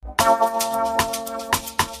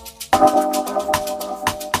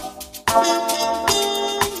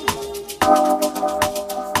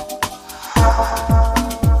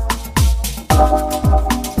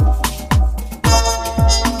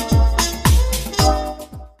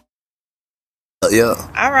Yeah.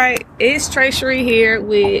 All right. It's Treasury here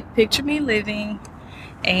with Picture Me Living.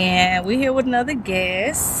 And we're here with another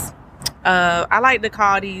guest. I like to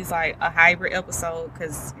call these like a hybrid episode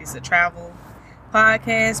because it's a travel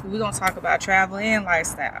podcast. We're going to talk about travel and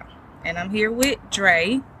lifestyle. And I'm here with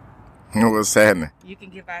Dre. What's happening? You can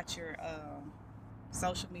give out your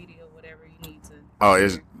social media or whatever you need to. Oh,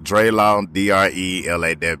 it's Drelaw,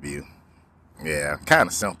 Drelaw. Yeah, kind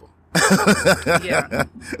of simple. Yeah.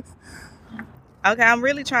 Okay, I'm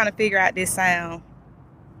really trying to figure out this sound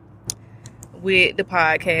with the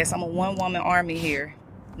podcast. I'm a one-woman army here.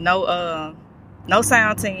 No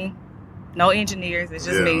sound team, no engineers. It's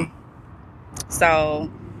just me.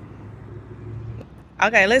 So,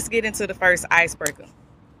 okay, let's get into the first icebreaker.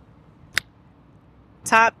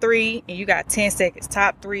 Top 3, and you got 10 seconds.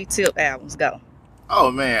 Top 3 tip albums. Go. Oh,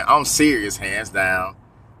 man, I'm serious, hands down.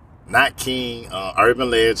 Not King, Urban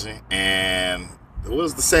Legend, and what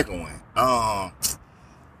was the second one?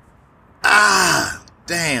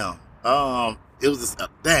 Damn. It was just,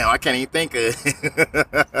 damn, I can't even think of it.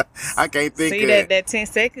 I can't think See, of it. that 10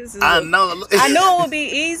 seconds is I know. I knew it would be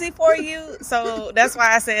easy for you, so that's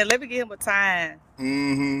why I said, let me give him a time.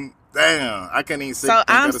 Mm-hmm. Damn, I can't even say. So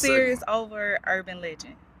I'm serious over Urban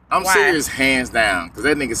Legend. I'm Why? serious, hands down, because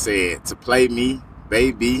that nigga said, to play me,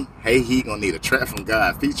 baby, hey, he gonna need a trap from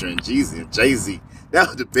God featuring Jeezy and Jay-Z. That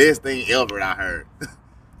was the best thing ever I heard.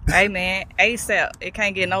 Hey man, ASAP. It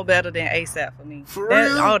can't get no better than ASAP for me. For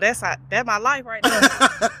real? Oh, that's my life right there.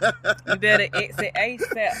 You better exit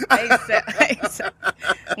ASAP.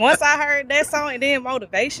 Once I heard that song and then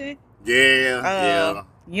Motivation. Yeah.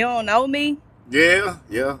 You don't know me? Yeah.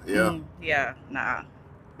 Yeah, nah.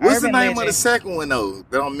 What's Urban the name Legend. of the second one, though,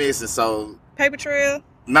 that I'm missing? So, Paper Trail?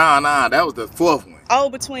 Nah, that was the fourth one. Oh,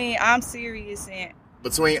 between I'm Serious and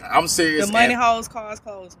Between I'm Serious the Money and... Hoes, Cars,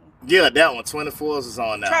 Clothes one. Yeah, that one, 24s is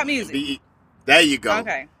on now. Trap music. There you go.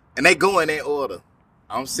 Okay. And they go in that order.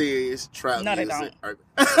 I'm Serious, Trap No, they music. don't.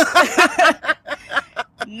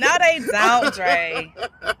 No, they don't, Dre.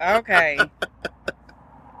 Okay,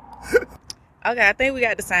 I think we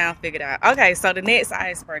got the sound figured out. Okay, so the next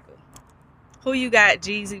icebreaker. Who you got,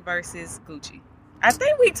 Jeezy versus Gucci? I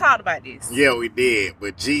think we talked about this. Yeah, we did,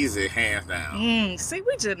 but Jeezy, hands down. See,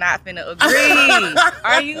 we just not finna agree.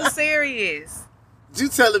 Are you serious? You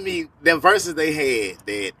telling me them verses they had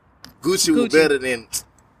that Gucci was better than...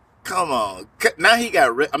 Come on. Now he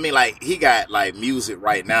got... he got like music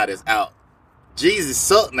right now that's out. Jeezy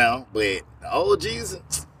sucked now, but the old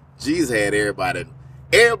Jeezy had everybody.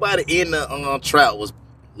 Everybody in the trap was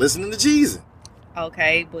listening to Jeezy.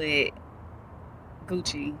 Okay, but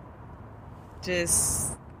Gucci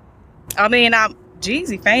just... I'm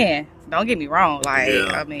Jeezy fan. Don't get me wrong.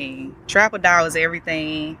 Trap or Die was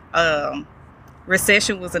everything.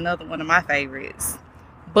 Recession was another one of my favorites.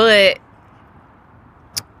 But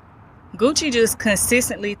Gucci just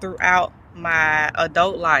consistently throughout my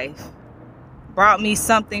adult life brought me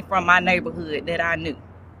something from my neighborhood that I knew,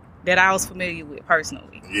 that I was familiar with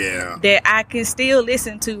personally. Yeah. That I can still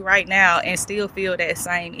listen to right now and still feel that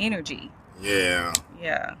same energy. Yeah.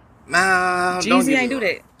 Yeah. Nah, Jeezy ain't do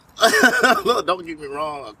that. Look, don't get me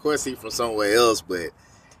wrong. Of course, he from somewhere else, but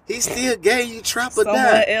he still gave you Trap or Die.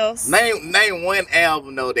 Somewhere else. Name one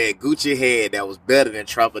album, though, that Gucci had that was better than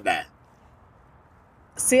Trap or Die.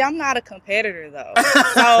 See, I'm not a competitor, though.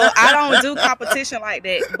 So I don't do competition like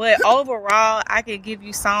that. But overall, I can give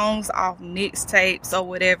you songs off mixtapes or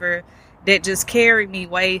whatever that just carry me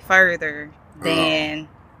way further than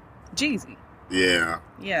Jeezy. Yeah.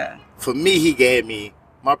 Yeah. For me, he gave me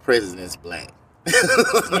My President's Black.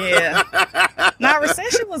 Yeah. Now,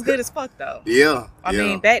 Recession was good as fuck, though. Yeah. I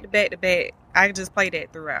mean, back to back, I can just play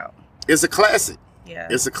that throughout. It's a classic. Yeah.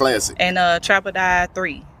 It's a classic. And Trap or Die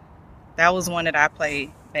 3. That was one that I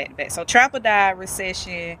played back to back. So Trap or Die,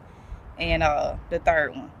 Recession, and the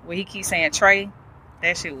third one where he keeps saying Trey.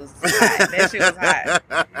 That shit was hot.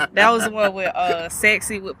 That was the one with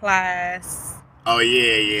Sexy with Plies. Oh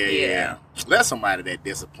yeah. That's somebody that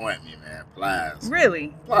disappointed me, man. Plies.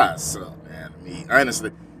 Really? Plies suck, man. To me,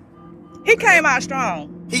 honestly. He came out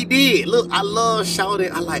strong. He did. Look, I love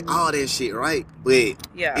Shawty. I like all that shit, right? But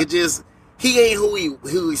yeah, it just he ain't who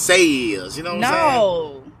he say he is. You know what I'm saying?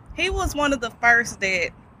 No. He was one of the first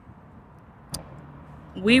that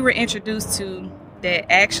we were introduced to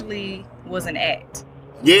that actually was an act.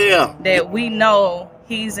 Yeah. That we know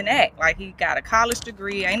he's an act. Like, he got a college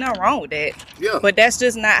degree. Ain't nothing wrong with that. Yeah. But that's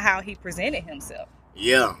just not how he presented himself.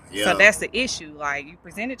 Yeah. So that's the issue. Like, you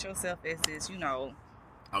presented yourself as this,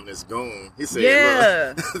 I'm this goon. He said,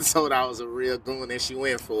 yeah. Look, told I was a real goon and she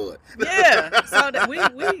went for it. Yeah. So that we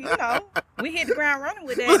hit the ground running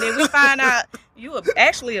with that. And then we find out, you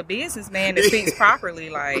actually a businessman that speaks properly.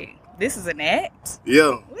 Like, this is an act?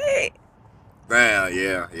 Yeah. What? Damn,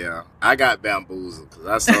 yeah. I got bamboozled because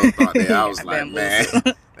I so thought that. I was like, man,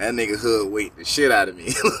 that nigga hoodwinked the shit out of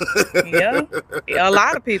me. Yeah, a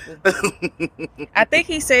lot of people. I think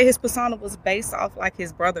he said his persona was based off like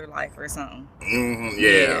his brother life or something.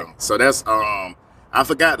 Yeah. So that's I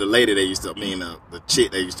forgot the lady that used to, the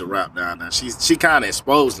chick that used to rap down there. She kind of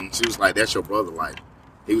exposed him. She was like, "That's your brother life."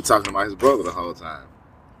 He was talking about his brother the whole time.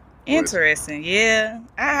 Interesting. Yeah,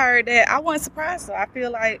 I heard that. I wasn't surprised though. I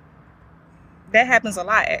feel like that happens a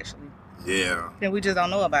lot, actually. Yeah. Then we just don't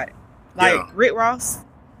know about it. Like Rick Ross.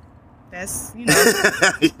 That's,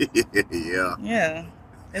 Yeah. Yeah.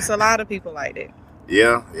 It's a lot of people like that.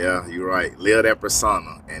 Yeah, you're right. Live that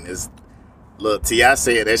persona. And it's, look, T.I.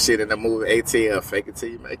 said that shit in the movie ATLien, fake it till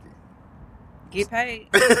you make it. Get paid.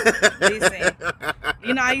 Listen,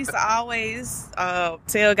 I used to always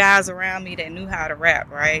tell guys around me that knew how to rap,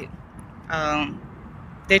 right?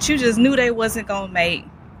 That you just knew they wasn't going to make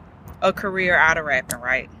a career out of rapping,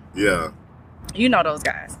 right? Yeah. You know those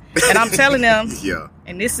guys. And I'm telling them, yeah.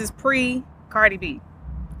 And this is pre-Cardi B.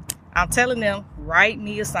 I'm telling them, write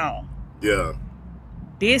me a song. Yeah.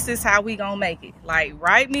 This is how we gonna make it. Like,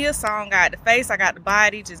 write me a song. I got the face, I got the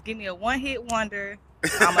body. Just give me a one-hit wonder.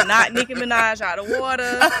 I'ma knock Nicki Minaj out of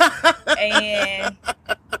water. And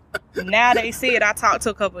now they see it. I talked to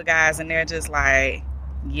a couple of guys, and they're just like,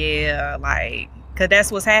 yeah, like, because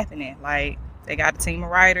that's what's happening. Like, they got a team of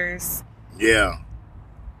writers. Yeah.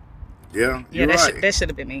 Yeah, you're right. That should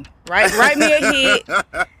have been me. Write me a hit.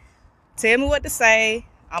 Tell me what to say.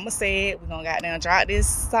 I'ma say it. We're gonna goddamn drop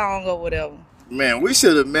this song or whatever. Man, we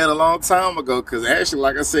should have met a long time ago because actually,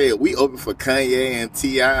 like I said, we opened for Kanye and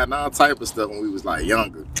T.I. and all type of stuff when we was like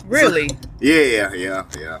younger. Really? So, yeah.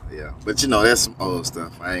 But that's some old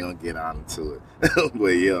stuff. I ain't gonna get on into it. But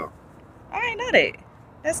yeah. I ain't know that.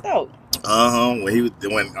 That's dope.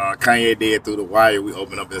 When Kanye did Through the Wire, we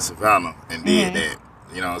opened up in Savannah and did that.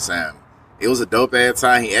 You know what I'm saying? It was a dope ass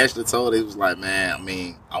time. He actually told it, he was like, man,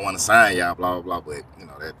 I want to sign y'all, blah, blah, blah. But,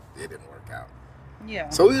 that it didn't work out. Yeah.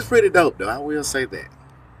 So it was pretty dope, though. I will say that.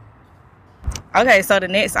 Okay, so the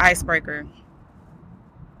next icebreaker.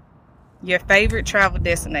 Your favorite travel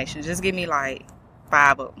destination. Just give me like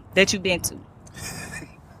 5 of them that you've been to.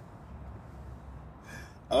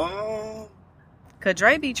 Cause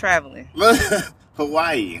Dre be traveling.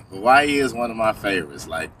 Hawaii is one of my favorites.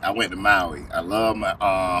 Like, I went to Maui. I love that.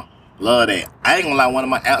 I ain't gonna lie, one of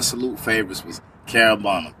my absolute favorites was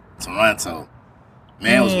Carabana, Toronto.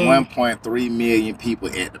 Man, it was 1.3 million people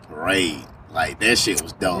at the parade. Like, that shit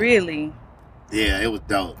was dope. Really? Yeah, it was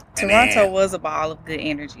dope. Toronto was a ball of good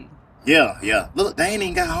energy. Yeah. Look, they ain't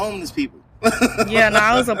even got homeless people. Yeah, no,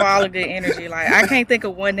 it was a ball of good energy. Like, I can't think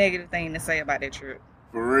of one negative thing to say about that trip.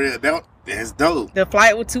 For real, that's dope. The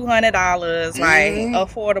flight was $200, like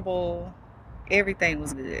affordable. Everything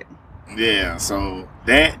was good. Yeah, so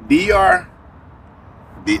that DR,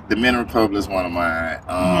 the Dominican Republic is one of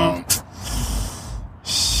mine.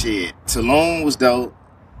 Shit, Tulum was dope.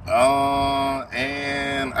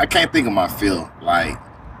 And I can't think of my fifth. Like,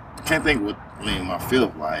 I can't think what my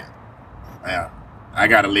fifth. Like, yeah, I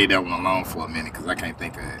gotta leave that one alone for a minute because I can't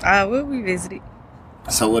think of it. We'll revisit it.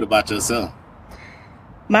 So, what about yourself?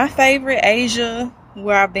 My favorite Asia,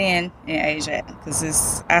 where I've been in Asia,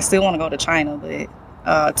 because I still want to go to China, but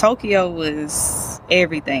Tokyo was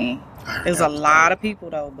everything. There's a lot of people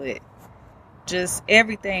though, but just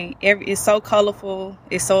everything. It's so colorful.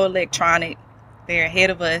 It's so electronic. They're ahead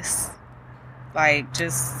of us. Like,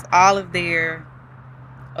 just all of their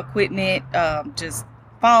equipment, just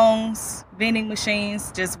phones, vending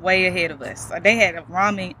machines, just way ahead of us. They had a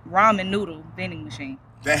ramen noodle vending machine.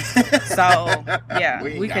 So yeah,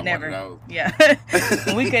 we could never. Yeah,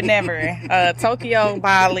 we could never. Tokyo,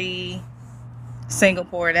 Bali,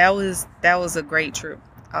 Singapore. That was a great trip.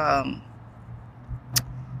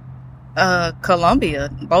 Colombia.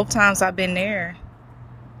 Both times I've been there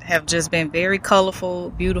have just been very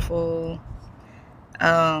colorful, beautiful.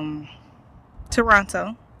 Toronto.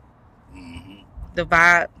 The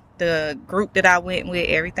vibe, the group that I went with,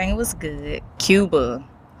 everything was good. Cuba,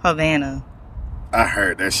 Havana. I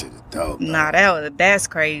heard that shit is dope. Though. Nah, that's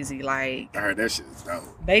crazy. Like, I heard that shit is dope.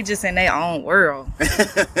 They just in their own world.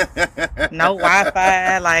 No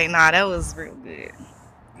Wi-Fi. Like, nah, that was real good.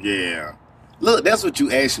 Yeah. Look, that's what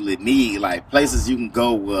you actually need. Like, places you can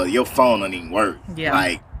go where your phone don't even work. Yeah.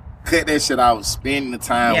 Like, cut that shit out. Spending the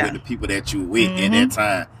time with the people that you with at that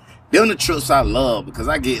time. Them the trips I love because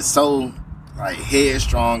I get so, like,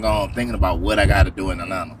 headstrong on thinking about what I got to do in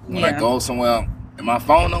Atlanta. When I go somewhere and my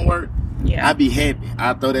phone don't work, Yeah. I'd be happy.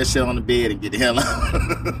 I'd throw that shit on the bed and get the hell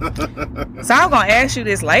out. So I'm going to ask you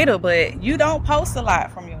this later, but you don't post a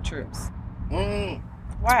lot from your trips.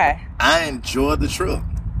 Why? I enjoy the trip.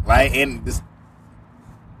 Like, and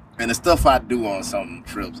the stuff I do on some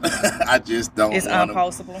trips, I just don't. It's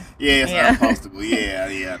unpostable. Yeah, it's unpostable.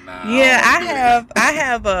 Yeah, nah. Yeah, I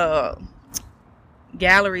have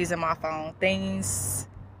galleries in my phone, things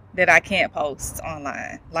that I can't post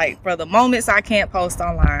online. Like for the moments I can't post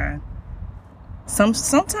online.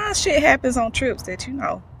 Sometimes shit happens on trips that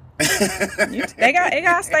they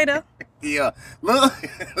gotta stay there. Yeah, look,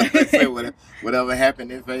 say whatever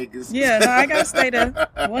happened in Vegas. Yeah, no, I gotta stay there.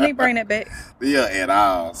 Won't he bring it back? Yeah, at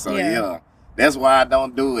all. So yeah, that's why I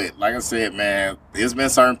don't do it. Like I said, man, there's been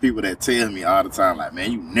certain people that tell me all the time, like,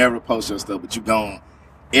 man, you never post your stuff, but you going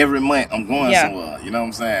every month. I'm going somewhere. You know what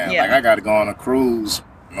I'm saying? Yeah. Like I got to go on a cruise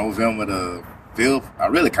November the 5th. I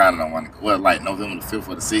really kind of don't want to go. Well, like November the 5th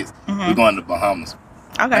or the 6th. We're going to the Bahamas.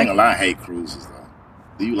 Okay. I ain't gonna lie, I hate cruises though.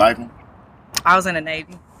 Do you like them? I was in the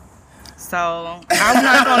Navy. So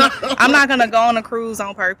I'm not gonna go on a cruise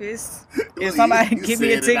on purpose. If somebody give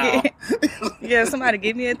me a ticket, somebody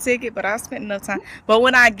give me a ticket. But I spent enough time. But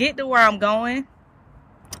when I get to where I'm going,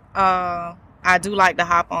 I do like to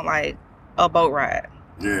hop on like a boat ride.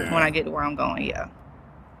 Yeah. When I get to where I'm going, yeah.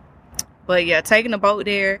 But yeah, taking the boat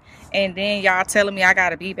there, and then y'all telling me I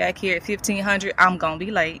gotta be back here at 1500. I'm gonna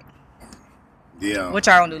be late. Yeah. What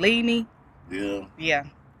y'all gonna do? Leave me? Yeah. Yeah.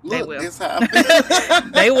 Look, they will. This how I feel.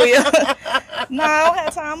 They will. No, I don't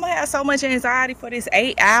have time. I'm gonna have so much anxiety for this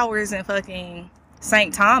 8 hours in fucking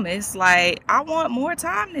St. Thomas. Like, I want more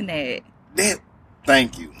time than that.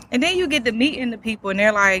 Thank you. And then you get to meeting the people, and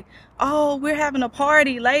they're like, "Oh, we're having a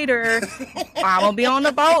party later. I'm gonna be on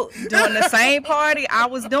the boat doing the same party I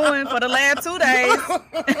was doing for the last 2 days.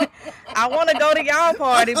 I want to go to y'all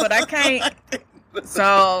party, but I can't."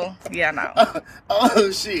 So yeah, no. Oh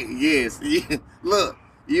shit! Yes. Look.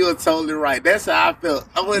 You're totally right. That's how I felt.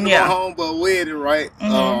 I went to my home for a wedding, right?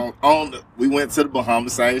 We went to the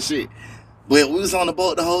Bahamas, same shit. But we was on the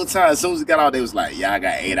boat the whole time. As soon as we got out, they was like, "Yeah, I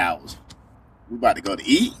got 8 hours. We about to go to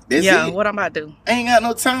eat. That's it. What I'm about to do? I ain't got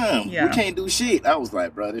no time. Yeah. We can't do shit." I was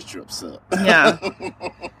like, "Bro, this trip sucks." Yeah.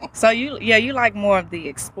 So you like more of the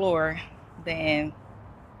explorer than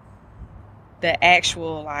the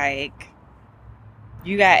actual, like,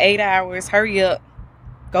 you got 8 hours. Hurry up.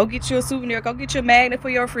 Go get you a souvenir. Go get you a magnet for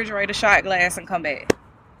your refrigerator, shot glass, and come back.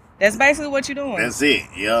 That's basically what you're doing. That's it,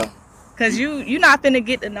 yeah. Because you're not finna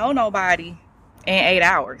get to know nobody in 8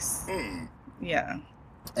 hours. Yeah.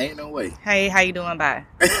 Ain't no way. Hey, how you doing? Bye.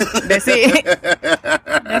 That's it.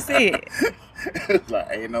 That's it. It's like,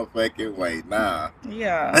 ain't no fucking way. Nah.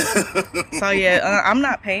 Yeah. So, yeah, I'm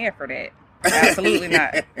not paying for that. Absolutely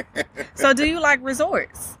not. So, do you like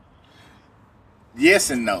resorts?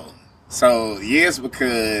 Yes and no. So, yes,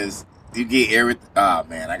 because you get everything. Oh,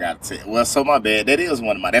 man, I got to tell you. Well, so my bad.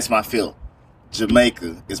 That's my field.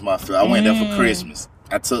 Jamaica is my field. I went there for Christmas.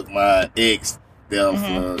 I took my ex there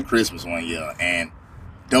for Christmas one year. And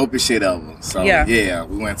dopest shit ever. So, yeah,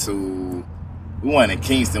 we went in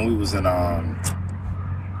Kingston. We was in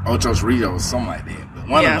Ochos Rios, something like that. But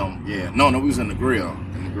one of them, No, we was in the grill.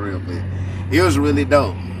 But it was really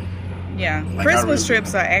dope. Yeah. Like, Christmas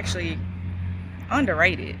trips are actually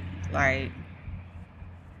underrated. Like,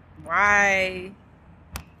 why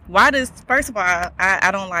does, first of all,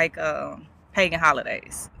 I don't like pagan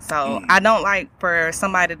holidays. So I don't like for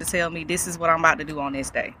somebody to tell me this is what I'm about to do on this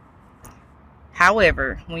day.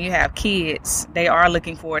 However, when you have kids, they are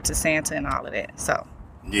looking forward to Santa and all of that. So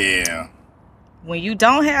yeah, when you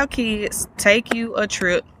don't have kids, take you a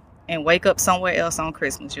trip and wake up somewhere else on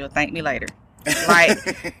Christmas. You'll thank me later. Like,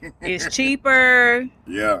 it's cheaper.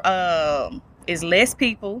 Yeah. It's less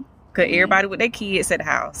people. Cause everybody with their kids at the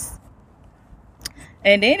house.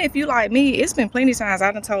 And then if you like me, it's been plenty of times I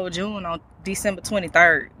done told June on December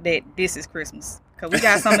 23rd that this is Christmas. Cause we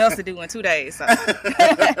got something else to do in 2 days. So.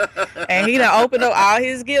 And he done opened up all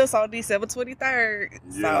his gifts on December 23rd.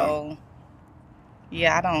 Yeah. So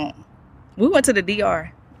yeah, we went to the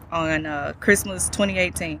DR on Christmas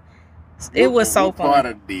 2018. It was so fun. What part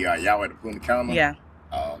of the DR? Y'all went to Punta Cana? Yeah.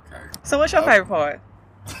 Oh, okay. So what's your favorite part?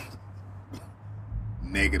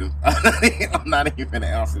 Negative. I'm not even gonna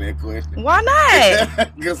answer that question. Why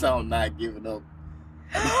not? Because I'm not giving up.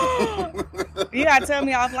 You gotta tell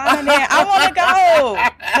me offline then. I want to go.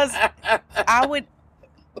 Because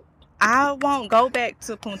I won't go back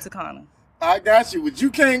to Punta Cana. I got you, but you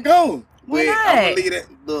can't go. Why not?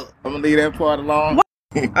 I'm gonna leave that part alone.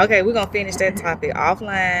 Okay, we're gonna finish that topic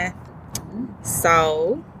offline.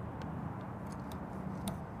 So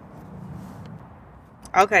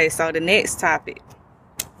okay, so the next topic.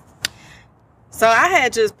 So I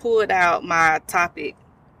had just pulled out my topic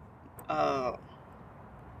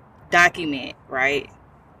document, right?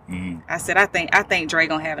 Mm-hmm. I said I think Dre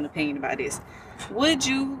gonna have an opinion about this. Would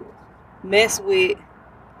you mess with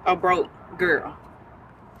a broke girl?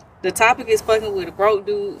 The topic is fucking with a broke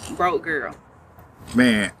dude, broke girl.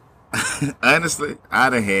 Man, honestly,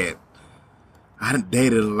 I done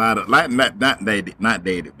dated a lot of, like, not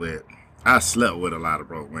dated, but I slept with a lot of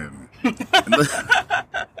broke women.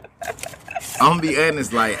 I'm gonna be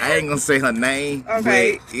honest, like, I ain't gonna say her name,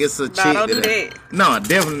 okay, but it's a chick don't do that. No,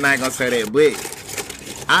 definitely not gonna say that, but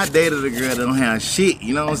I dated a girl that don't have shit,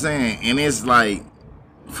 you know what I'm saying? And it's like,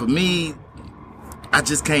 for me, I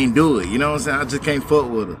just can't do it, you know what I'm saying? I just can't fuck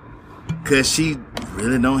with her. Cause she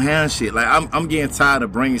really don't have shit. Like, I'm getting tired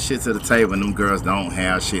of bringing shit to the table and them girls don't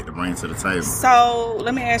have shit to bring to the table. So,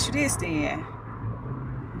 let me ask you this then.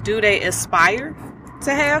 Do they aspire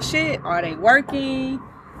to have shit? Are they working?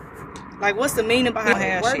 Like, what's the meaning behind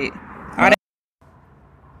have shit? Are they...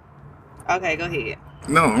 Okay, go ahead.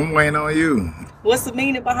 No, I'm waiting on you. What's the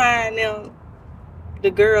meaning behind them,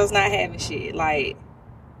 the girls not having shit? Like...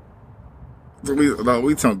 So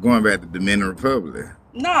we talking going back to Dominican Republic.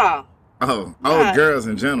 No. Oh, nah. Girls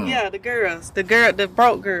in general. Yeah, the girls. The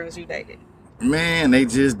broke girls you dated. Man, they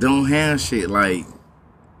just don't have shit. Like,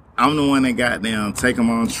 I'm the one that got them, take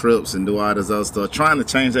them on trips and do all this other stuff, trying to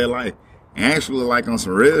change their life. And actually, like, on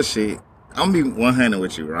some real shit, I'm gonna be 100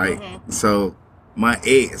 with you, right? Mm-hmm. So, my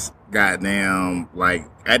ex, goddamn, like,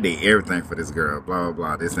 I did everything for this girl, blah, blah,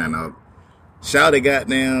 blah, this and that. Shawty,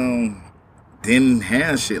 goddamn, didn't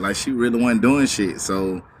have shit. Like, she really wasn't doing shit.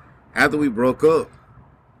 So, after we broke up,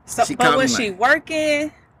 so, but was she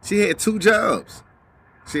working? She had 2 jobs.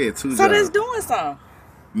 So that's doing something.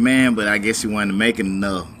 Man, but I guess she wanted to make it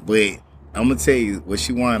enough. But I'm gonna tell you what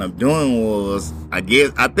she wound up doing was, I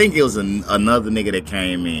think it was another nigga that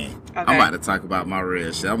came in. Okay. I'm about to talk about my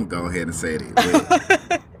real shit. I'm gonna go ahead and say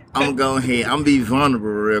this. I'm gonna go ahead. I'm gonna be vulnerable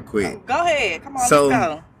real quick. Go ahead. Come on, let's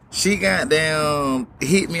go. She got down,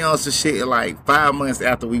 hit me on some shit like 5 months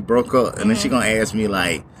after we broke up, and then she gonna ask me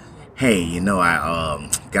like, hey, you know, I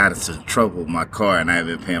got into trouble with my car and I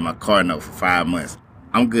haven't been paying my car note for 5 months.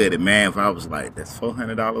 I'm good at math. I was like, that's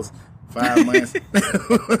 $400, 5 months.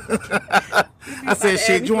 I said,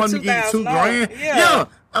 shit, you want me to give you $2,000? Yeah.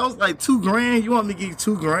 I was like, $2,000? You want me to give you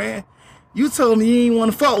 $2,000? You told me you ain't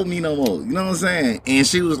want to fuck with me no more. You know what I'm saying? And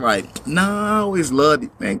she was like, nah, I always loved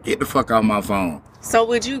it. Man, get the fuck out of my phone. So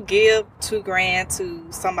would you give $2,000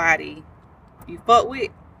 to somebody you fuck with?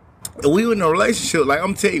 We were in a relationship. Like,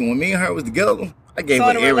 I'm telling you, when me and her was together, I gave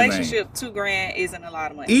her everything. So in a relationship, $2,000 isn't a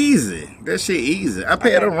lot of money. Easy. That shit easy. I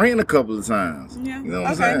paid her rent a couple of times. Yeah. You know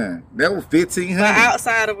what I'm saying? That was $1,500. But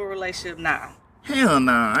outside of a relationship, nah. Hell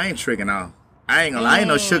nah. I ain't tricking off. I ain't gonna lie. I ain't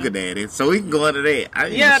no sugar daddy. So we can go into that. I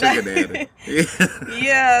ain't no sugar daddy.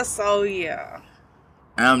 Yeah, so yeah.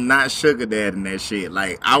 I'm not sugar daddy that shit.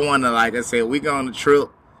 Like, I wanna, like I said, we go on a trip.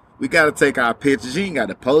 We gotta take our pictures. You ain't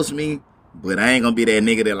gotta post me. But I ain't gonna be that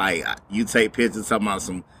nigga that, like, you take pictures talking about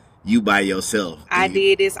some you by yourself. I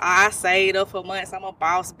did this. I saved up for months. I'm a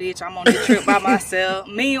boss bitch. I'm on the trip by myself.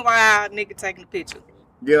 Meanwhile, nigga taking the picture.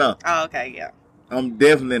 Yeah. Oh, okay, yeah. I'm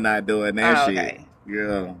definitely not doing that shit. Okay.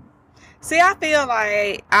 Yeah. See, I feel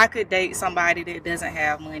like I could date somebody that doesn't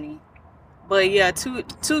have money. But yeah,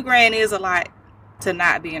 $2,000 is a lot to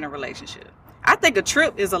not be in a relationship. I think a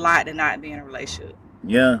trip is a lot to not be in a relationship.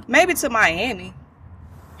 Yeah. Maybe to Miami.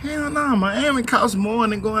 Hell no, Miami costs more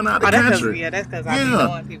than going out the country. That's because I be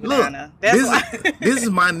knowing people down there. That's why. This is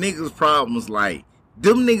my niggas' problems. Like,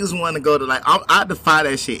 them niggas want to go to, like, I defy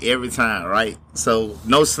that shit every time, right? So,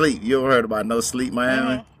 No Sleep. You ever heard about No Sleep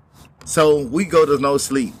Miami? Mm-hmm. So, we go to No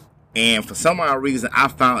Sleep. And for some odd reason, I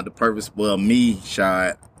found the purpose. Well,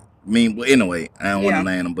 well, anyway, I don't want to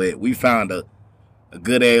land them, but we found a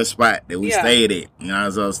good ass spot that we stayed at. You know,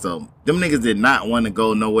 so stuff. Them niggas did not want to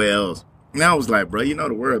go nowhere else. And I was like, bro, you know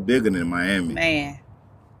the world bigger than Miami. Man.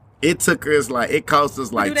 It cost us like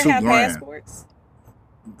 $2,000. Do they have passports?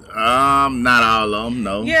 Not all of them,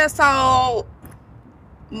 no. Yeah, so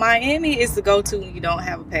Miami is the go-to when you don't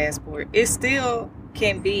have a passport. It still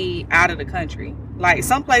can be out of the country. Like,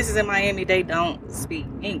 some places in Miami, they don't speak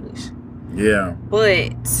English. Yeah.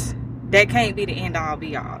 But that can't be the end-all,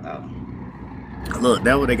 be-all, though. Look,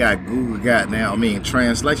 that's what they got Google got now. I mean,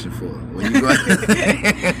 translation for when you go.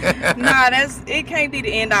 It can't be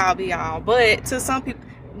the end all be all. But to some people,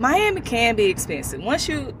 Miami can be expensive.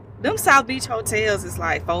 Them South Beach hotels is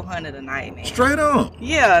like $400 a night, man. Straight on.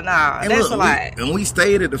 Yeah, that's a lot. And we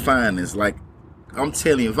stayed at the finest. Like, I'm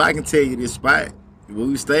telling you, if I can tell you this spot where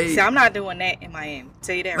we stayed. See, I'm not doing that in Miami.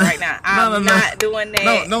 Tell you that right now. I'm not doing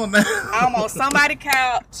that. No. I'm on somebody's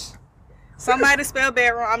couch. Somebody spell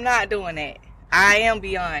bedroom. I'm not doing that. I am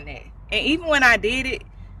beyond that. And even when I did it,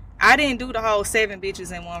 I didn't do the whole 7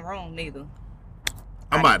 bitches in one room neither.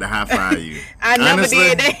 I'm about to high five you. I never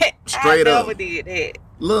did that. Straight up. I never did that.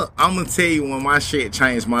 Look, I'm gonna tell you when my shit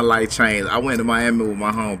changed, my life changed. I went to Miami with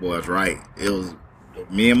my homeboys, right? It was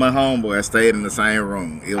me and my homeboy stayed in the same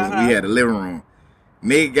room. It was we had a living room.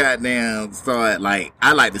 Nigga goddamn started like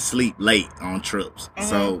I like to sleep late on trips.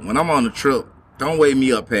 So when I'm on the trip, don't wake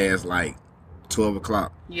me up past like 12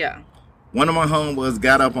 o'clock. Yeah. One of my homeboys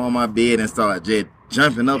got up on my bed and started just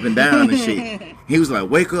jumping up and down and shit. He was like,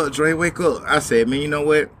 "Wake up, Dre, wake up." I said, "Man, you know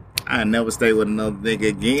what? I never stay with another nigga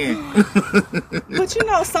again." But you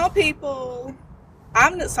know, some people,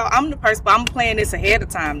 I'm the person, but I'm playing this ahead of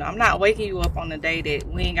time though. I'm not waking you up on the day that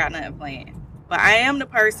we ain't got nothing planned. But I am the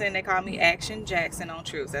person, they call me Action Jackson on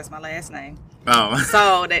trips. That's my last name. Oh.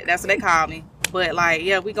 So that's what they call me. But like,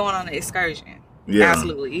 yeah, we going on an excursion. Yeah.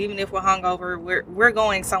 Absolutely. Even if we're hungover, we're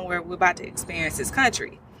going somewhere. We're about to experience this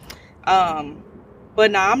country. But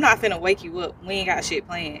no, I'm not finna wake you up. We ain't got shit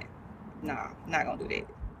planned. No, I'm not gonna do that.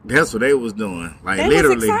 That's what they was doing. Like they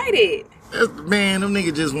literally. Was excited. Man, them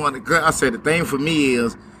niggas just wanted girls. I said the thing for me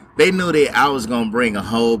is they knew that I was gonna bring a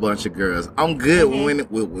whole bunch of girls. I'm good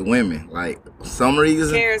with women. Like some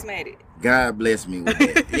reason. Charismatic. God bless me with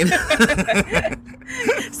that. You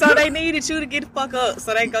know? So they needed you to get the fuck up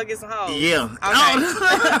so they can go get some hoes. Yeah. Okay.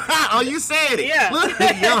 Oh, you said it.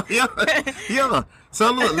 Yeah. Yeah.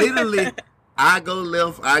 So look, literally, I go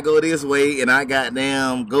left, I go this way, and I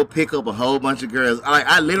goddamn go pick up a whole bunch of girls.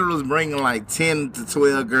 I literally was bringing like 10 to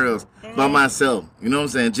 12 girls by myself. You know what I'm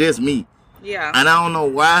saying? Just me. Yeah. And I don't know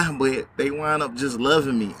why, but they wind up just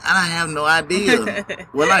loving me. And I have no idea.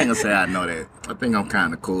 Well, I ain't gonna say I know that. I think I'm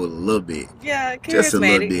kind of cool a little bit. Yeah, charismatic. Just a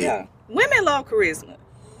little bit. Yeah. Women love charisma.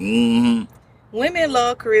 Mm-hmm. Women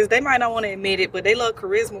love charisma. They might not want to admit it, but they love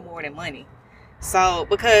charisma more than money. So,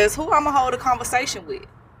 because who I'm gonna hold a conversation with?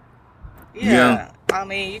 Yeah. I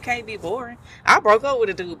mean, you can't be boring. I broke up with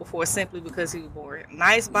a dude before simply because he was boring.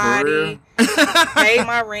 Nice body, paid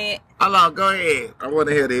my rent. Hold on, go ahead. I want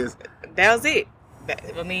to hear this. That was it.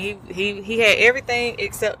 I mean, he had everything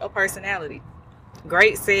except a personality.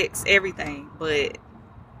 Great sex, everything. But,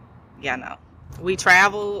 yeah, no. We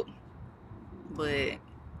traveled, but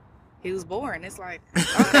he was boring. It's like,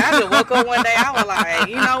 okay, I just woke up one day, I was like,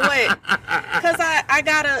 you know what? Because I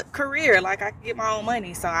got a career. Like, I can get my own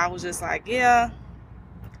money. So I was just like, yeah,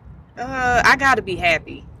 I got to be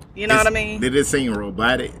happy. You know what I mean? Did it seem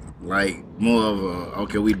robotic? Like, more of a,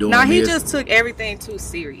 okay, we doing this? No, he just took everything too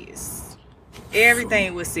serious.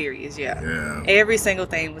 Everything was serious, yeah. Every single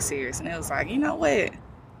thing was serious. And it was like, you know what?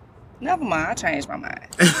 Never mind, I changed my mind.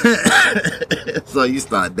 So you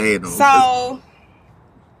start dating him. So,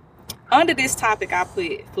 under this topic, I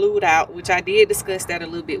put flued out, which I did discuss that a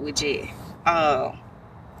little bit with Jay.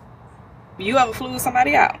 You ever flew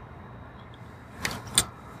somebody out?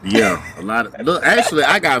 Yeah, a lot of. Look, actually,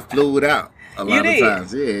 I got flued out a lot of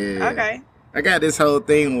times. Yeah. Okay. I got this whole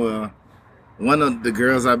thing where one of the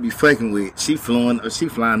girls I be fucking with, she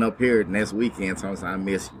flying up here next weekend. So I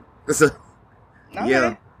miss you. So, okay.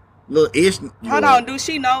 Yeah. Little ish. Hold on. Do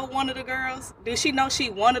she know one of the girls? Do she know she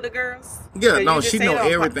one of the girls? Yeah, no, she know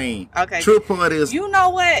everything. Okay. True part is. You know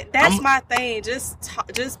what? That's my thing.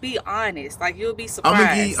 Just be honest. Like, you'll be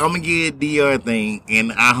surprised. I'm gonna give DR thing,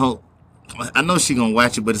 and I know she gonna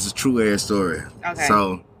watch it, but it's a true air story. Okay.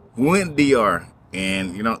 So we went to DR,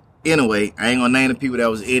 and anyway, I ain't gonna name the people that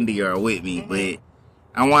was in DR with me, but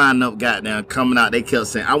I wound up goddamn coming out. They kept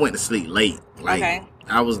saying I went to sleep late. Like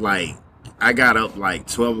I was like, I got up like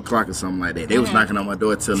 12 o'clock or something like that. They was knocking on my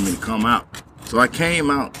door telling me to come out. So I came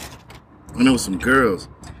out, and there was some girls,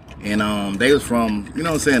 and they was from, you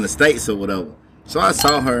know what I'm saying, the States or whatever. So I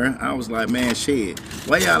saw her. I was like, man, shit,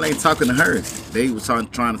 why y'all ain't talking to her? They was trying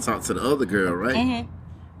to talk to the other girl, right?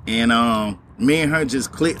 And me and her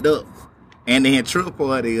just clicked up. And then true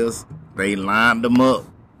part is they lined them up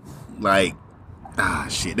like,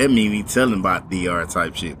 shit, that made me telling about DR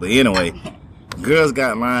type shit. But anyway, girls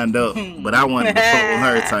got lined up, but I wanted to fuck with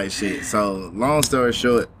her type shit. So long story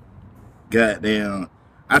short, goddamn,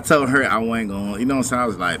 I told her I wasn't going, you know what I'm saying? I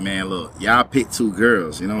was like, man, look, y'all picked 2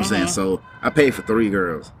 girls, you know what I'm saying? So I paid for 3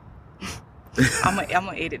 girls. I'm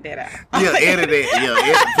gonna edit that out. Yeah, edit that.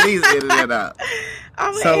 Yeah, please edit that out.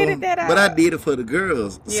 I'm gonna edit that out. But I did it for the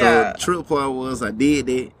girls. Yeah. So the true part was I did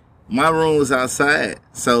that. My room was outside.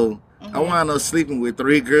 So I wound up sleeping with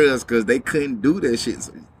 3 girls because they couldn't do that shit.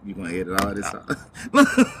 So you gonna edit all this out?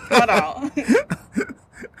 Hold on.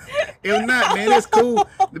 If not, man, it's cool.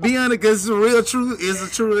 To be honest, because it's a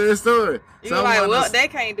true story. You're like, well, they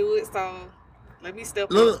can't do it, so Let me step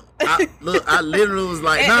Look, up. I literally was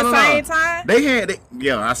like, At the same time? They had it.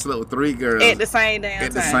 Yo, I slept with 3 girls. At the same damn time.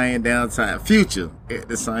 At the same damn time. Future. At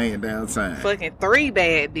the same damn time. Fucking 3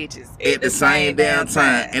 bad bitches. At the same damn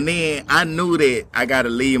time. And then I knew that I got to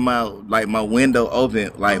leave my window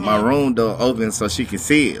open, like my room door open so she could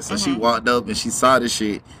see it. So she walked up and she saw the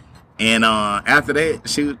shit. And after that,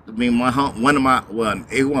 it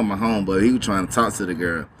wasn't my home, but he was trying to talk to the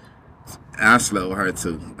girl. I slept with her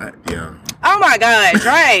too. Yeah. Oh my God,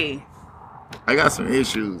 Dre. I got some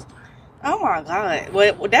issues. Oh my God.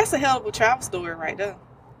 Well, that's a hell of a travel story right there.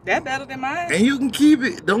 That better than mine. And you can keep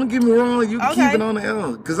it. Don't get me wrong. You can keep it on the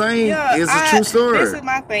L. Because it's a true story. This is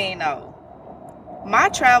my thing though. My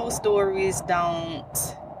travel stories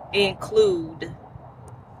don't include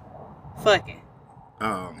fucking.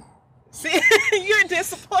 See, you're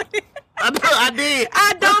disappointed. I did.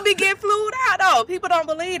 I don't be getting flued out though. People don't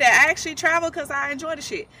believe that. I actually travel because I enjoy the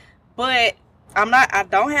shit. But I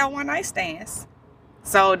don't have one night stands.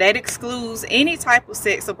 So that excludes any type of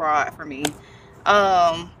sex abroad for me.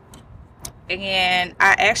 And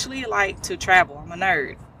I actually like to travel. I'm a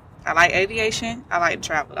nerd. I like aviation. I like to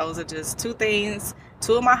travel. Those are just 2 things.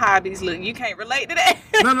 2 of my hobbies. Look, you can't relate to that.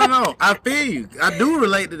 No. I feel you. I do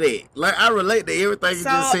relate to that. Like, I relate to everything you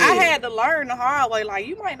just said. I had to learn the hard way. Like,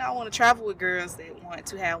 you might not want to travel with girls that want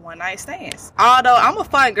to have one night stands. Although, I'm a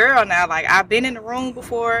fun girl now. Like, I've been in the room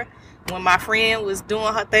before when my friend was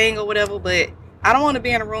doing her thing or whatever, but I don't want to be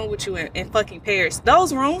in a room with you in fucking Paris.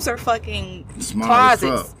 Those rooms are fucking small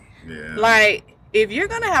closets. Yeah. Like, if you're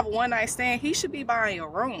going to have a one-night stand, he should be buying your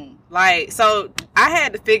room. Like, so I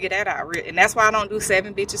had to figure that out. And that's why I don't do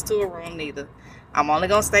 7 bitches to a room neither. I'm only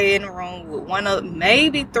going to stay in the room with one of,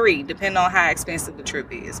 maybe 3, depending on how expensive the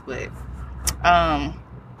trip is. But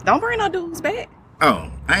don't bring no dudes back.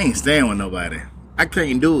 Oh, I ain't staying with nobody. I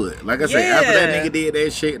can't do it. Like I said, after that nigga did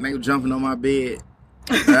that shit and they were jumping on my bed,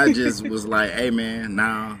 I just was like, hey, man,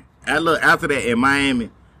 nah. After that in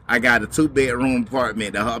Miami, I got a 2-bedroom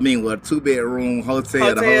apartment. 2-bedroom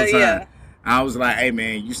hotel the whole time. Yeah. I was like, hey,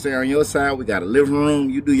 man, you stay on your side. We got a living room.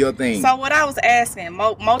 You do your thing. So what I was asking,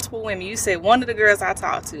 multiple women, you said one of the girls I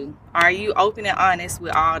talked to, are you open and honest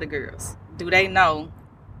with all the girls? Do they know?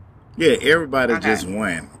 Yeah, everybody just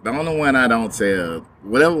one. The only one I don't tell,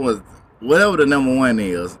 whatever the number one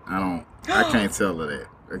is, I can't tell her that.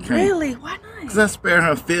 I can't. Really? Why not? Because I spare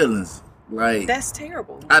her feelings. Like, that's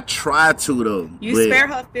terrible. I try to though. You spare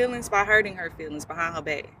her feelings by hurting her feelings behind her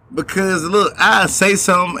back. Because look, I say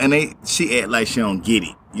something and she act like she don't get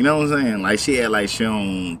it. You know what I'm saying? Like she act like she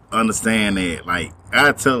don't understand that. Like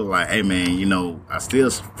I tell her like, hey man, you know, I still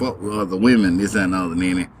fuck with other women, this and other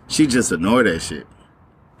and she just ignore that shit.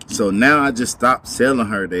 So now I just stopped telling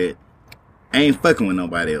her that I ain't fucking with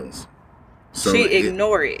nobody else. So she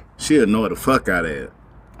ignore it. She ignore the fuck out of it.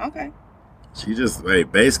 Okay. She just,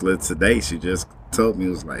 basically today, she just told me, it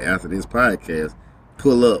was like, after this podcast,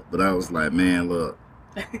 pull up. But I was like, man, look,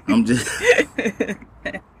 I'm just,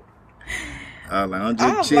 I've learned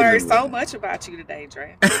so much about you today,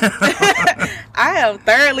 Dre. I am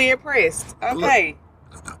thoroughly impressed. Okay.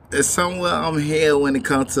 Look, it's somewhere I'm here when it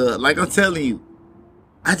comes to, like I'm telling you,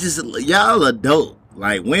 y'all are dope.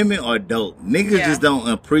 Like, women are dope. Niggas just don't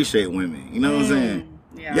appreciate women. You know what I'm saying?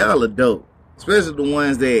 Yeah. Y'all are dope. Especially the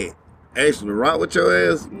ones that actually rock with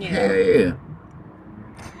your ass. Yeah.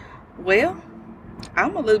 Well,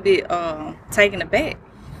 I'm a little bit taken aback.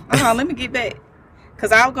 Let me get back.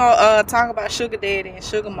 Because I was going to talk about sugar daddy and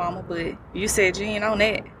sugar mama, but you said you ain't on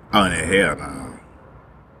that. Oh, that hell no.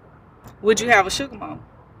 Would you have a sugar mama?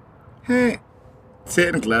 Hey,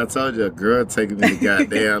 technically, I told you a girl taking me to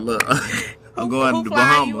goddamn look. I'm going to the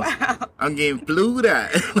Bahamas. I'm getting flued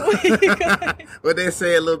out. What they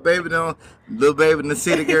say, little baby in the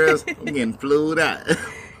city girls, I'm getting flued out.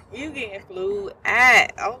 You getting flued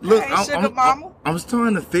out. Okay, look, sugar mama. I'm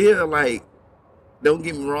starting to feel like, don't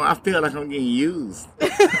get me wrong, I feel like I'm getting used. You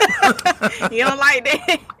don't like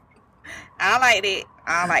that? I like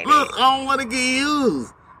that. Look, I don't want to get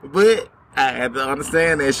used. But I have to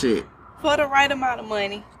understand that shit. For the right amount of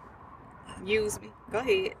money, use me. Go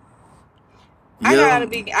ahead. Yeah.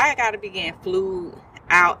 I gotta be getting flew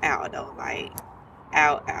out though, like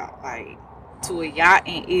out, like to a yacht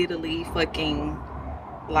in Italy, fucking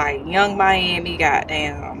like Young Miami,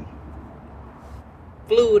 goddamn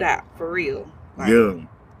flew out for real. Like, yeah.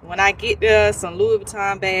 When I get there, some Louis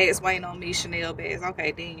Vuitton bags waiting on me, Chanel bags.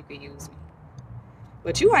 Okay, then you can use me.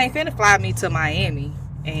 But you ain't finna fly me to Miami,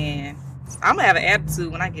 and I'm gonna have an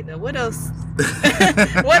attitude when I get there. What else?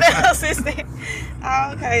 What else is there?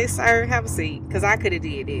 Oh, okay, sir, have a seat, because I could have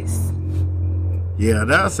did this. Yeah,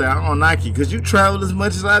 that's I don't like you, because you travel as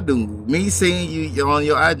much as I do. Me seeing you on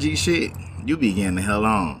your IG shit, You be getting the hell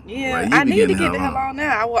on. Yeah, I need to get the hell on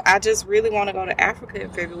now. I just really want to go to Africa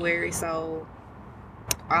in February, so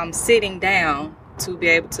I'm sitting down to be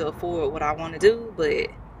able to afford what I want to do. But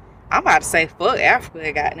I'm about to say, fuck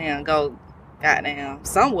Africa, goddamn, go goddamn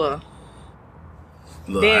somewhere.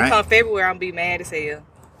 Look, then come February, I'm be mad as hell.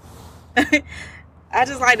 I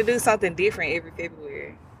just like to do something different every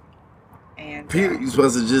February. And you're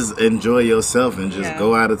supposed to just enjoy yourself and just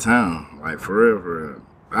go out of town, like for real, for real.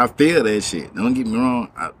 I feel that shit. Don't get me wrong.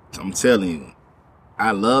 I'm telling you,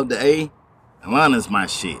 I love the A. Atlanta's my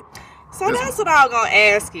shit. So that's what I was gonna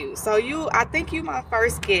ask you. So I think you my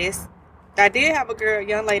first guest. I did have a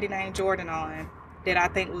young lady named Jordan on that I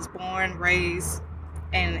think was born, raised,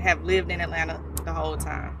 and have lived in Atlanta the whole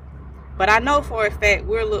time. But I know for a fact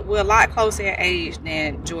we're a lot closer in age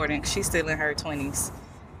than Jordan. She's still in her 20s.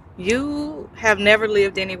 You have never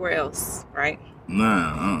lived anywhere else, right?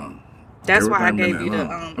 Nah. That's why I gave you the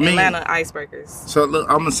Atlanta icebreakers. So look,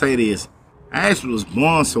 I'm gonna say this. I actually was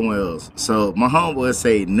born somewhere else. So my homeboy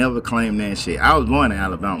say never claim that shit. I was born in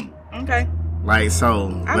Alabama. Okay. Like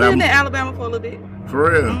so. I lived in Alabama for a little bit.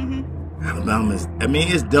 For real. Mm-hmm. Alabama's.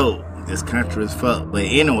 It's dope. This country is fuck. But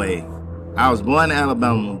anyway, I was born in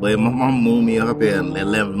Alabama, but my mom moved me up here at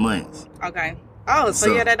 11 months. Okay. Oh,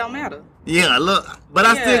 so that don't matter. Yeah, look, but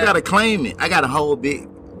I still gotta claim it. I got a whole big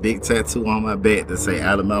tattoo on my back that say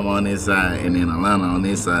Alabama on this side and then Atlanta on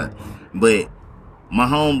this side. But my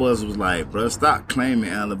homeboys was like, bro, stop claiming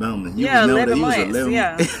Alabama. You 11 months.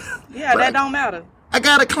 Yeah, that don't matter. I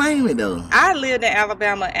gotta claim it though. I lived in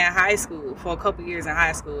Alabama in high school for a couple years in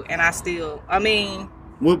high school, and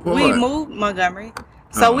what part? We moved Montgomery,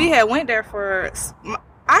 so we had went there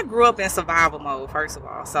I grew up in survival mode, first of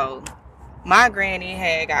all, so my granny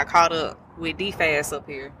had got caught up with DFAS up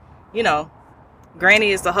here. You know,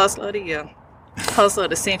 Granny is the hustler of the year. Hustler of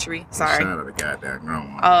the century. Sorry. Shout out to goddamn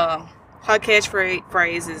grandma. Her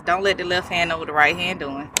catchphrase is, don't let the left hand know what the right hand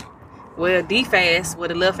doing. Well, DFAS with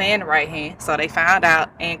the left and the right hand. So they found out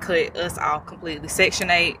and cut us off completely.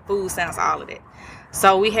 Section 8, food stamps, all of that.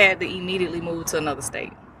 So we had to immediately move to another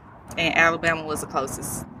state. And Alabama was the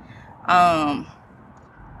closest. Yeah,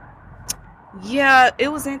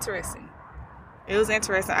 it was interesting.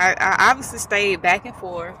 I obviously stayed back and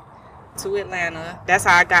forth to Atlanta. That's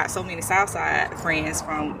how I got so many Southside friends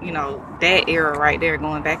from, that era right there,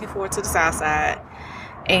 going back and forth to the Southside.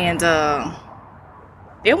 And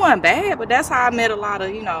it wasn't bad, but that's how I met a lot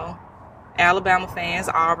of, Alabama fans,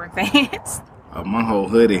 Auburn fans. My whole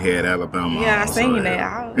hoodie had Alabama. Yeah, I seen that.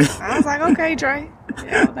 I was like, okay, Dre,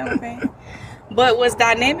 Alabama fan. But what's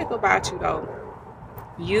dynamic about you, though,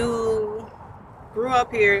 you grew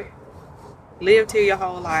up here, lived here your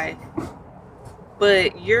whole life,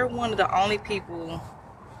 but you're one of the only people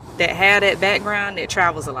that have that background that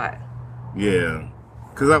travels a lot. Yeah,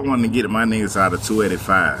 because I wanted to get my niggas out of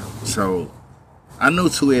 285. So I knew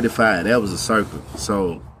 285, that was a circle.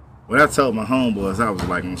 So when I told my homeboys, I was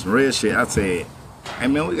like, on some real shit, I said, hey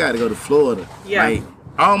man, we got to go to Florida. Yeah. Like,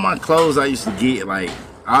 all my clothes I used to get,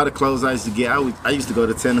 all the clothes I used to get, I used to go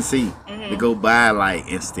to Tennessee to go buy,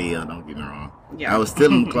 and still, don't get me wrong. Yeah. I was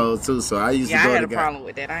stealing clothes too, so I used to go to... Yeah, I had a problem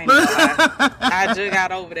with that. I ain't gonna lie. I just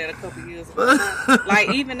got over that a couple years ago.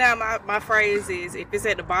 Even now, my phrase is, if it's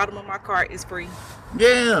at the bottom of my cart, it's free.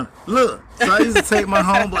 Yeah, look. So I used to take my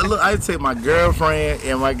homeboy. Look, I used to take my girlfriend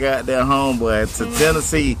and my goddamn homeboy to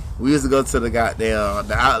Tennessee. We used to go to the goddamn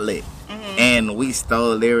the outlet, and we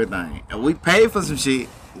stole everything. And we paid for some shit.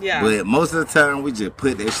 Yeah. But most of the time, we just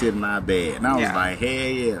put that shit in our bag. And I was like, hell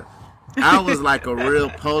yeah. I was like a real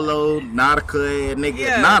polo, Nautica nigga.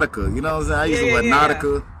 Yeah. Nautica, you know what I'm saying? I used to wear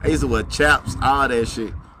Nautica. I used to wear chaps, all that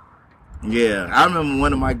shit. Yeah. I remember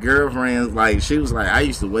one of my girlfriends, she was like, I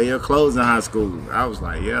used to wear your clothes in high school. I was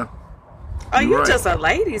like, yeah. Oh, you're right. Just a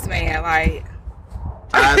ladies' man, I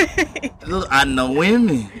know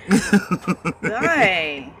women.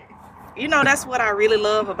 Dang. That's what I really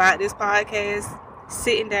love about this podcast.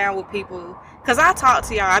 Sitting down with people. Because I talk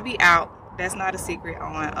to y'all. I be out. That's not a secret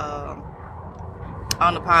on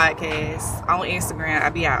the podcast. On Instagram, I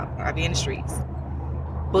be out. I be in the streets.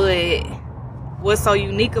 But what's so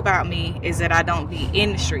unique about me is that I don't be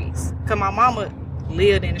in the streets. Because my mama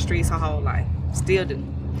lived in the streets her whole life. Still do.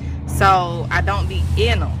 So I don't be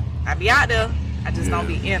in them. I be out there. I just don't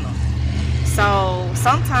be in them. So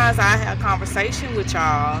sometimes I have a conversation with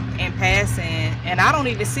y'all in passing, and I don't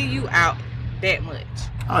even see you out that much.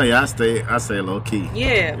 Oh yeah, I stay low key.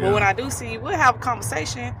 Yeah, but when I do see you, we'll have a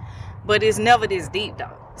conversation, but it's never this deep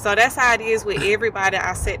though. So that's how it is with everybody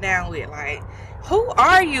I sit down with. Who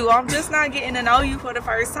are you? I'm just not getting to know you for the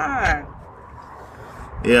first time.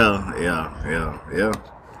 Yeah.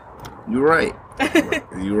 You're right.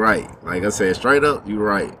 You right. Like I said, straight up, you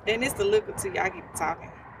right. And it's the liquor too. Y'all keep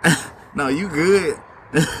talking. No, you good.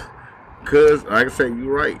 Cause like I said, you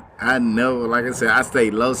right. I never, like I said, I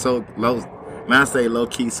stay low so low. Man, I stay low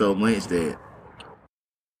key so much that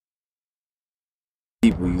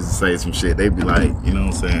people used to say some shit. They be like, you know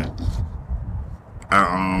what I'm saying?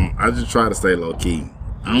 I just try to stay low key.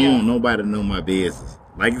 I don't want nobody to know my business.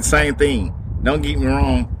 Like the same thing. Don't get me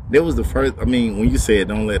wrong. That was the first. I mean, when you said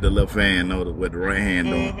don't let the left hand know what the right hand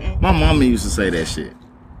doing. My mama used to say that shit.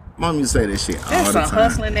 Mama used to say that shit all the time. That's some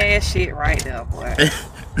hustling ass shit right there, boy.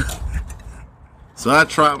 So I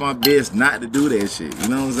tried my best not to do that shit. You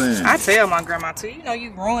know what I'm saying? I tell my grandma too. You know,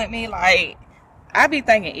 you ruined me. Like I be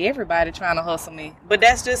thinking everybody trying to hustle me, but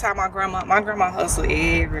that's just how my grandma hustle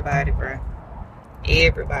everybody, bro.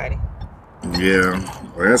 Everybody.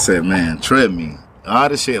 Yeah. Like I said, man, trust me. All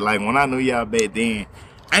the shit, like when I knew y'all back then,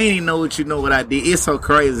 I ain't even know what I did. It's so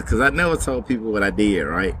crazy because I never told people what I did,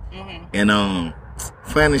 right? And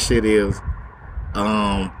funny shit is,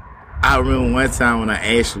 I remember one time when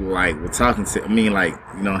I actually like was talking to,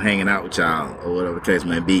 hanging out with y'all or whatever the case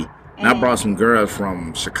may be. And I brought some girls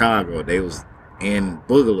from Chicago. They was in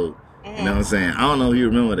Boogaloo. You know what I'm saying? I don't know if you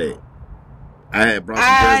remember that. I had brought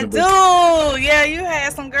some girls. I do. Yeah, you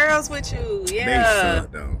had some girls with you. Yeah. They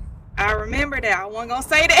suck though. I remember that. I wasn't gonna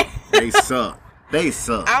say that. They suck. They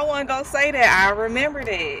suck. I wasn't gonna say that. I remember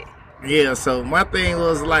that. Yeah, so my thing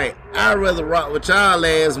was like, I'd rather rock with y'all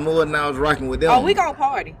ass more than I was rocking with them. Oh, we gonna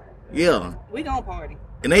party. Yeah. We gonna party.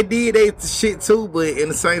 And they did they shit too, but in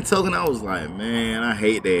the same token, I was like, man, I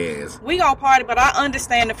hate their ass. We gonna party, but I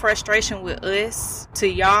understand the frustration with us to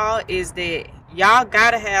y'all is that y'all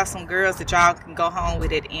gotta have some girls that y'all can go home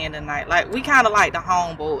with at the end of the night. Like, we kind of like the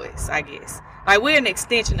homeboys, I guess. Like, we're an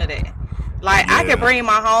extension of that. Like, I can bring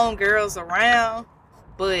my home girls around,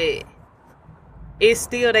 but it's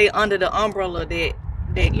still they under the umbrella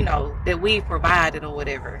that we provided or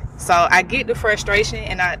whatever. So I get the frustration,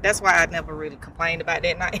 and that's why I never really complained about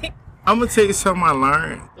that night. I'm gonna tell you something I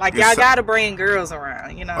learned. Like, y'all gotta bring girls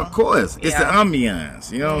around, you know. Of course, it's the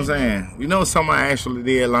ambiance. You know what I'm saying? You know, something I actually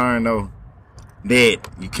did learn though, that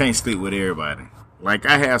you can't sleep with everybody. Like,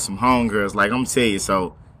 I have some homegirls. Like, I'm gonna tell you.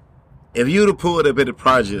 So, if you'd have pulled up at the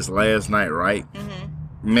projects last night, right?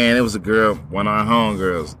 Man, it was a girl, one of our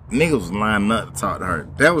homegirls. Niggas was lining up to talk to her.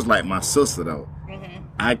 That was like my sister though.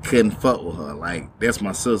 I couldn't fuck with her. Like, that's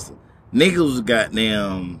my sister. Niggas was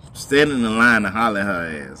goddamn standing in line to holler at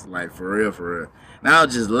her ass. Like, for real, for real. And I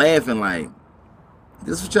was just laughing like,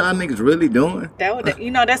 this what y'all niggas really doing?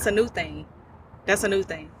 That's a new thing. That's a new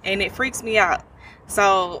thing. And it freaks me out.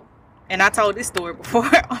 So, and I told this story before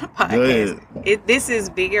on the podcast. This is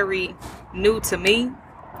very new to me.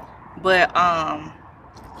 But,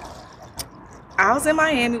 I was in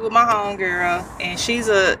Miami with my homegirl, and she's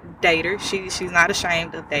a dater. She's not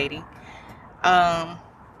ashamed of dating. I'm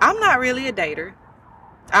not really a dater.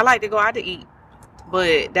 I like to go out to eat,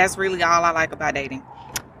 but that's really all I like about dating.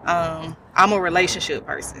 I'm a relationship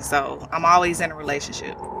person, so I'm always in a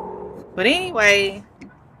relationship. But anyway,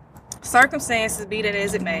 circumstances be that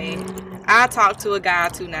as it may, I talk to a guy or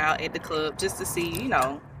two now at the club just to see,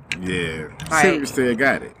 Yeah. Like, see if you still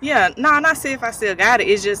got it. Yeah. No, not see if I still got it.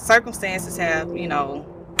 It's just circumstances have,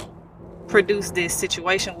 produced this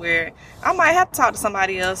situation where I might have to talk to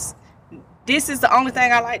somebody else. This is the only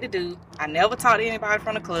thing I like to do. I never talk to anybody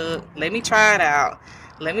from the club. Let me try it out.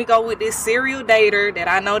 Let me go with this serial dater that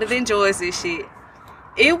I know that enjoys this shit.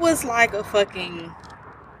 It was like a fucking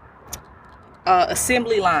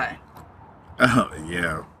assembly line. Oh,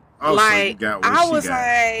 yeah. Oh, like, so you got what I she was got.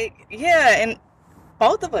 like, yeah, and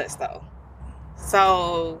both of us though.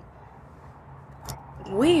 So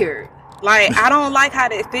weird. Like, I don't like how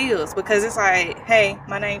that feels, because it's like, hey,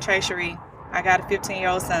 my name's Trey Cherie. I got a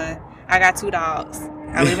 15-year-old son. I got 2 dogs.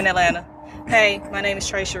 I live in Atlanta. Hey, my name is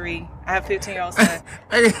Trey Cherie. I have a 15-year-old son.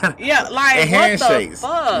 Yeah, like, what the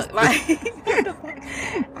fuck? Like, what the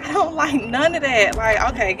fuck? I don't like none of that. Like,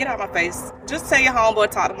 okay, get out of my face. Just tell your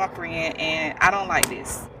homeboy, talk to my friend, and I don't like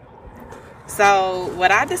this. So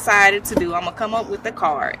what I decided to do, I'm going to come up with a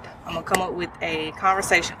card. I'm going to come up with a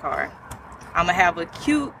conversation card. I'm going to have a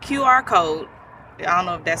QR code. I don't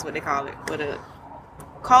know if that's what they call it, but a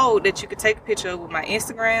code that you could take a picture of with my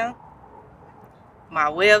Instagram, my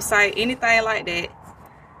website, anything like that.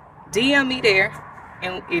 DM me there.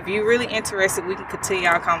 And if you're really interested, we can continue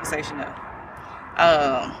our conversation up.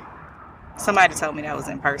 Somebody told me that was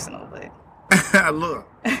impersonal, but... Look.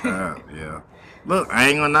 Yeah. Look, I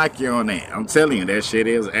ain't gonna knock you on that. I'm telling you, that shit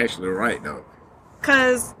is actually right, though.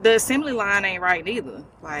 Because the assembly line ain't right neither.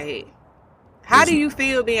 Like, how do you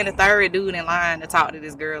feel being the third dude in line to talk to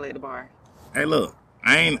this girl at the bar? Hey, look,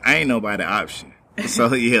 I ain't nobody option.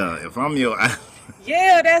 So yeah, if I'm your,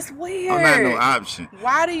 Yeah, that's weird. I'm not no option.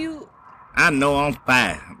 Why do you? I know I'm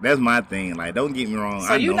fine. That's my thing. Like, don't get me wrong.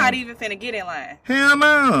 So you not even finna get in line? Hell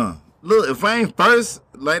no. Look, if I ain't first,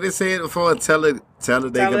 like they said before, tell it they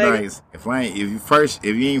good nice. If you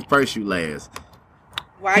ain't first, you last.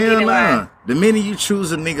 Why get in line? The minute you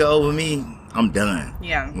choose a nigga over me, I'm done.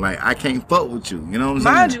 Yeah. Like, I can't fuck with you. You know what I'm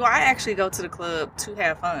saying? Mind you, I actually go to the club to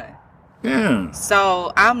have fun. Yeah.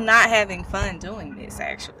 So I'm not having fun doing this,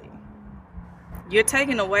 actually. You're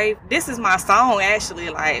taking away, this is my song, actually,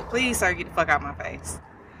 like, please, sir, get the fuck out my face.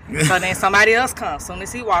 So then somebody else comes soon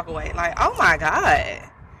as he walk away. Like, oh my God.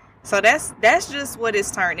 So that's just what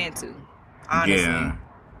it's turned into, honestly. Yeah.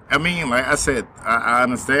 I mean, like I said, I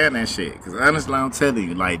understand that shit. Because honestly, I'm telling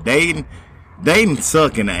you, like, dating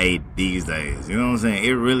suck in the 80s these days. You know what I'm saying?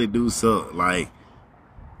 It really do suck. Like,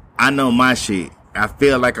 I know my shit. I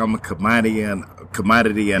feel like I'm a commodity and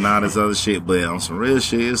all this other shit, but on some real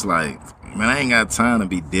shit, it's like, man, I ain't got time to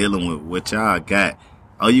be dealing with what y'all got.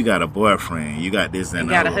 Oh, you got a boyfriend. You got this and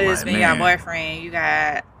that. You got a husband. You got a boyfriend. You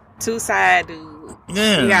got two side dudes.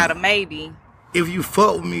 Yeah. You got a maybe. If you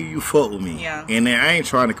fuck with me, you fuck with me. Yeah. And then I ain't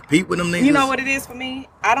trying to compete with them niggas. You know what it is for me?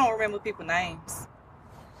 I don't remember people's names.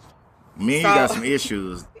 Me and you got some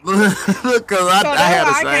issues. Because I had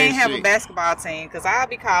the same I can't have shit. a basketball team because I'll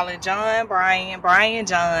be calling John, Brian,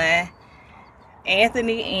 John,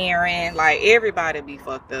 Anthony, Aaron. Like, everybody be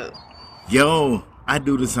fucked up. Yo, I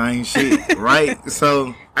do the same shit, right?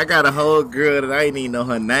 So I got a whole girl that I ain't even know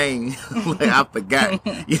her name. Like, I forgot.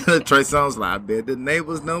 You know, Trey Songz like, I bet the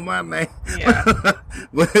neighbors know my name. Yeah.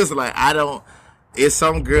 But it's like, it's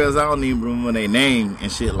some girls I don't even remember their name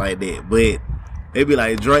and shit like that. But they be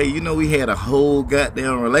like, Dre, you know, we had a whole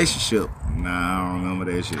goddamn relationship. Nah, I don't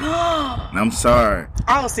remember that shit. I'm sorry.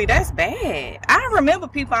 Oh, see, that's bad. I remember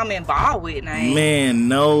people I'm involved with now. Man,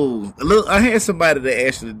 no. Look, I had somebody that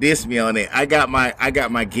actually dissed me on it. I got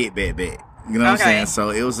my get back. You know what I'm saying? So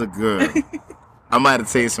it was a girl. I might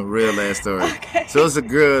have tell you some real ass story. Okay. So it was a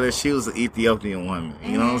girl that she was an Ethiopian woman.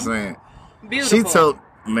 You know what I'm saying? Beautiful. She told,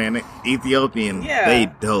 man, Ethiopian,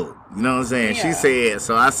 they dope. You know what I'm saying? Yeah. She said,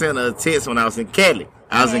 so I sent her a text when I was in Cali.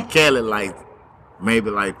 I was in Cali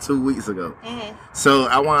maybe 2 weeks ago. So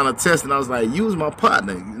I wanted to test and I was like, you was my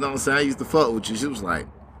partner. You know what I'm saying? I used to fuck with you. She was like,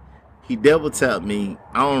 he double tapped me.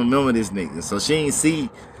 I don't remember this nigga. So she ain't see,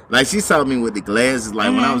 like, she saw me with the glasses.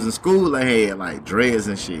 Like, when I was in school, I had, like, dreads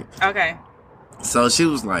and shit. Okay. So she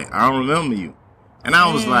was like, I don't remember you. And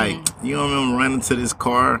I was like, you don't remember running to this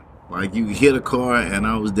car? Like, you hit a car and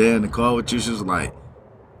I was there in the car with you. She was like,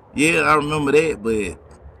 yeah, I remember that,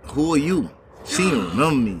 but who are you? She didn't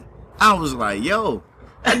remember me. I was like, yo,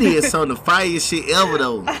 I did some of the fire shit ever,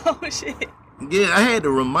 though. Oh, shit. Yeah, I had to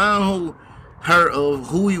remind her of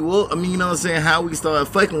who he was. I mean, you know what I'm saying? How we started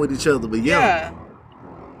fucking with each other. But yeah.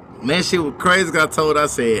 Man, shit was crazy. I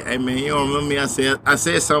said, hey, man, you don't remember me? I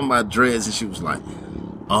said something about dreads, and she was like,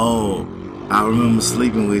 oh, I remember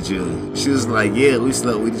sleeping with you. She was like, yeah, we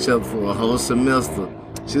slept with each other for a whole semester.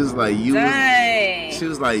 She was like, you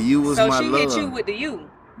was my love. So she hit you with the you.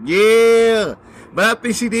 Yeah. But I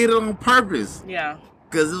think she did it on purpose. Yeah.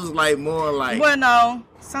 Because it was like more like... Well, no.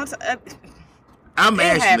 Sometimes... I'm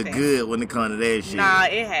actually good when it comes to that shit. Nah,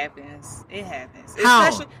 it happens. It happens. How?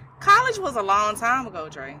 Especially... College was a long time ago,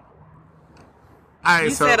 Dre. Right,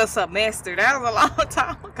 you said a semester. That was a long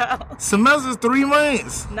time ago. Semester's 3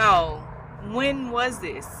 months. No. When was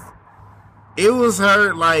this? It was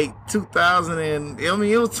her like 2000 and... I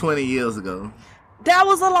mean, it was 20 years ago. That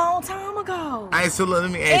was a long time ago. All right, so look,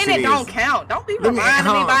 let me ask you this. And it don't count. Don't be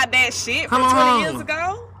reminding me about that shit from 20 years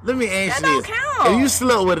ago. Let me ask you this. That don't count. If you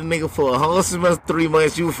slept with a nigga for a whole semester, 3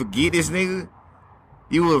 months, you would forget this nigga?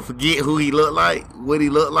 You would forget who he looked like? What he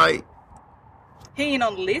looked like? He ain't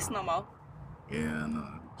on the list no more. Yeah, I know.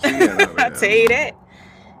 I tell you that.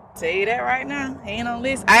 Tell you that right now. He ain't on the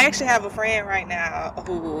list. I actually have a friend right now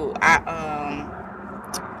who I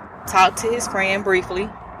talked to his friend briefly.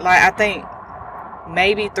 Like, I think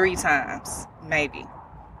maybe 3 times. Maybe.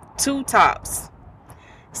 2 tops.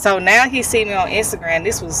 So now he see me on Instagram.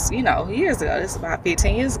 This was, years ago. This was about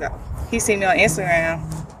 15 years ago. He see me on Instagram.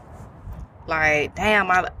 Like, damn,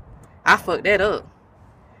 I fucked that up.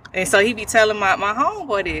 And so he be telling my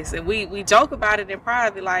homeboy this. And we joke about it in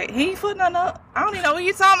private. Like, he ain't fucked nothing up. I don't even know what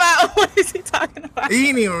you talking about. What is he talking about? He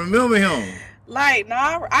didn't even remember him. Like, no,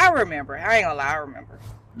 I remember. I ain't gonna lie, I remember.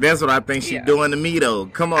 That's what I think she doing to me, though.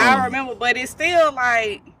 Come on. I remember, but it's still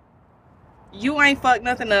like, you ain't fucked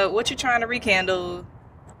nothing up. What you trying to rekindle?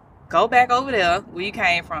 Go back over there where you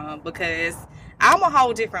came from, because I'm a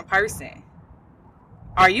whole different person.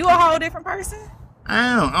 Are you a whole different person?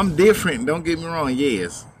 I'm different. Don't get me wrong.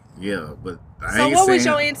 Yes. Yeah, but I So ain't what saying, was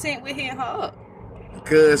your intent with hitting her up?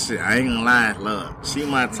 Cause shit, I ain't gonna lie, look, she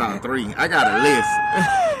my top 3. I got a list.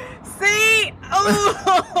 See?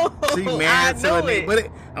 Ooh. She married to a nigga. But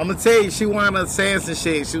I'm gonna tell you, she wound up saying some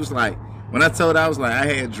shit. She was like, when I told her I was like, I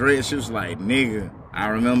had dread, she was like, nigga, I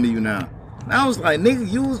remember you now. And I was like, nigga,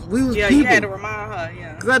 we was people. You had to remind her,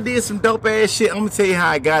 yeah. Cause I did some dope ass shit. I'm gonna tell you how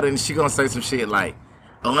I got it, and she gonna say some shit like,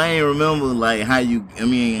 oh, I ain't remember like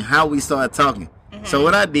how we started talking. Mm-hmm. So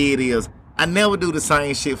what I did is, I never do the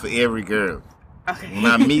same shit for every girl. Okay. When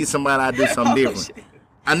I meet somebody, I do something different. Shit.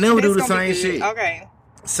 I never do the same shit. Okay.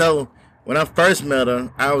 So when I first met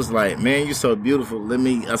her, I was like, man, you so beautiful.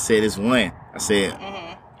 I said, it's one. I said,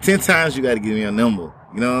 10 times you got to give me your number.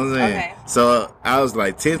 You know what I'm saying? Okay. So I was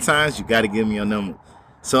like, 10 times you got to give me your number.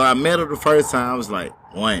 So I met her the first time. I was like,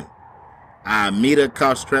 1. I meet her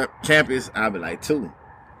across campus. I'll be like, 2.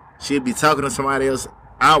 She'd be talking to somebody else.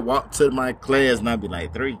 I walk to my class and I'd be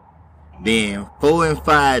like, 3. Then 4 and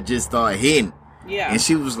 5 just started hitting. Yeah. And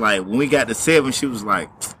she was like, when we got to 7, she was like,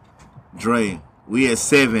 Dre, we at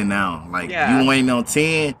 7 now. Like, you ain't on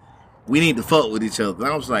 10. We need to fuck with each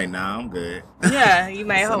other. I was like, nah, I'm good. Yeah, you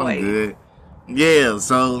made her wait. I'm good. Yeah,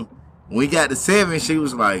 so when we got to 7, she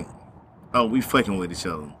was like, oh, we fucking with each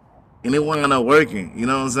other. And it wasn't no working, you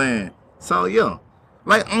know what I'm saying? So, yeah.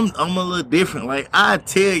 Like, I'm a little different. Like, I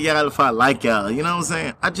tell y'all if I like y'all, you know what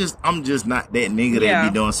I'm saying? I'm just not that nigga that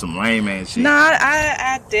be doing some lame ass shit. No,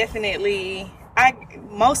 I definitely...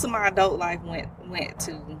 most of my adult life went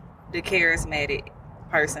to the charismatic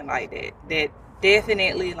person like that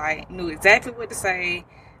definitely like knew exactly what to say.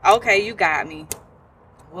 Okay, you got me.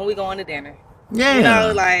 When we going to dinner? Yeah, you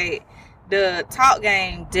know, like the talk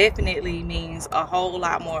game definitely means a whole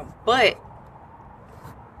lot more. But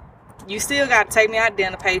you still got to take me out to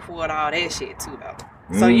dinner, pay for it, all that shit too,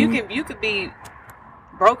 though. So you could be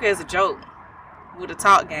broke as a joke with a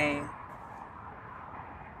talk game.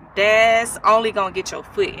 That's only gonna get your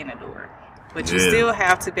foot in the door, but you still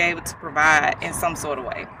have to be able to provide in some sort of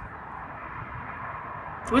way.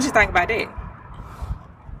 What you think about that?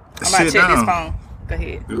 I'm about to check this phone. Go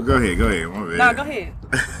ahead. Go ahead. My bad. No, go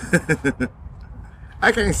ahead.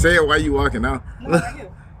 I can't say it while you walking out. No, right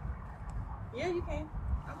here. Yeah, you can.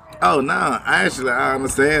 Oh no, I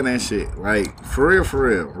understand that shit. Like for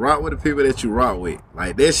real. Rock with the people that you rock with.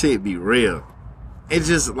 Like that shit be real. It's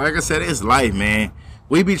just like I said, it's life, man.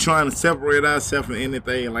 We be trying to separate ourselves from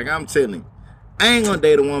anything. Like I'm telling you, I ain't gonna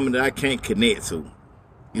date a woman that I can't connect to.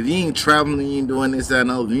 If you ain't traveling, you ain't doing this, that,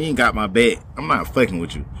 and other, you ain't got my back. I'm not fucking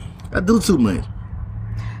with you. I do too much.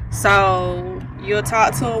 So you'll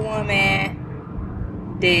talk to a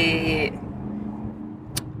woman that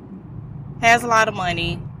has a lot of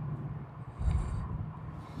money.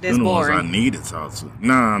 That's boring. I need to talk to.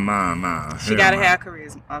 Nah. She gotta have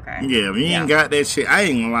charisma. Okay. Yeah, if you ain't got that shit, I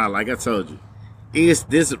ain't gonna lie. Like I told you. It's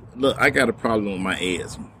this. Look, I got a problem with my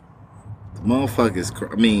ex. The motherfuckers.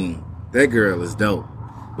 That girl is dope,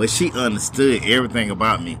 but she understood everything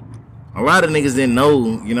about me. A lot of niggas didn't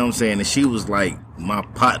know, you know what I'm saying, that she was like my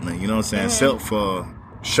partner, you know what I'm saying, except for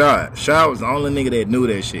Shad. Shad was the only nigga that knew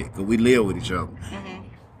that shit, because we lived with each other.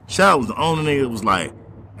 Shad was the only nigga that was like,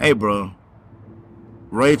 hey, bro,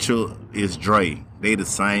 Rachel is Dre. They the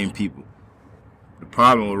same people. The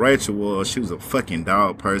problem with Rachel was she was a fucking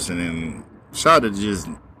dog person, and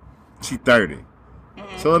Shada she 30.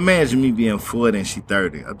 So imagine me being 40 and she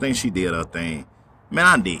 30. I think she did her thing. Man,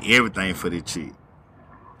 I did everything for the chick.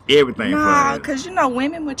 Everything for her. Because,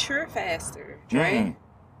 women mature faster, Dre.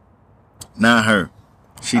 Not her.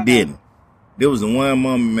 She didn't. There was the one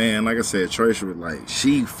moment, man, like I said, Tracy was like,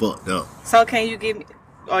 she fucked up. So can you give me,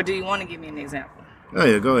 or do you want to give me an example? Oh,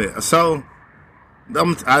 yeah, go ahead. So,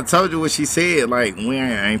 I told you what she said. Like,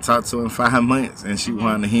 I ain't talked to her in 5 months, and she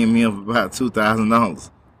wanted to hit me up about $2,000.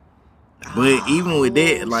 But even with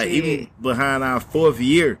that, like, even behind our 4th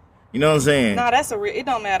year, you know what I'm saying? No, it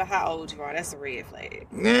don't matter how old you are. That's a red flag.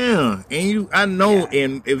 Yeah. And I know,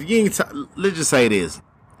 and if you ain't let's just say this.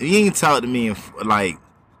 If you ain't talked to me in, like,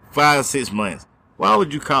 5 or 6 months, why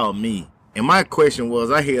would you call me? And my question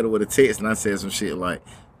was, I hit her with a text, and I said some shit like,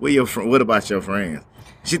 what about your friends?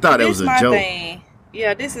 She thought it was a joke. Thing.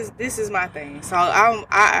 Yeah, this is my thing. So I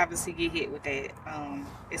obviously get hit with that,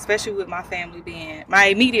 especially with my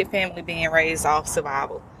immediate family being raised off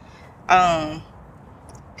survival.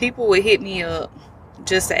 People would hit me up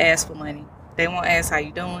just to ask for money. They won't ask how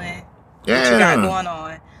you doing, what you got going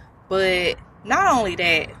on. But not only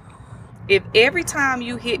that, if every time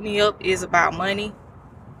you hit me up is about money,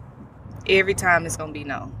 every time it's gonna be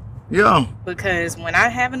no. Yeah. Because when I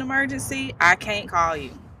have an emergency, I can't call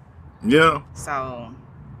you. Yeah. So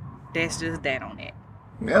that's just that on that.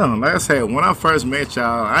 Yeah, like I said, when I first met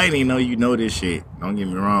y'all, I didn't even know you know this shit. Don't get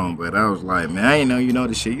me wrong, but I was like, man, I didn't know you know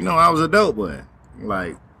this shit. You know, I was a dope boy.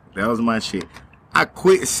 Like, that was my shit. I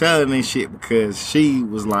quit selling this shit because she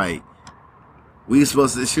was like,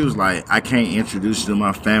 she was like, I can't introduce you to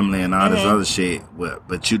my family and all this other shit,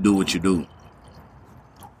 but you do what you do.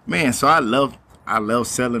 Man, so I love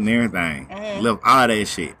selling everything. Love all that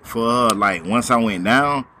shit. For her, like, once I went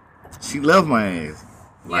down, she loved my ass.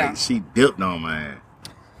 Like, she dipped on my ass.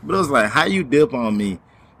 But it was like, how you dip on me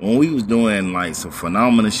when we was doing, like, some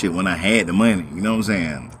phenomenal shit when I had the money? You know what I'm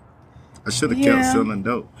saying? I should have kept selling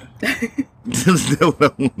dope. That's what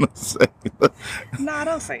I want to say. No,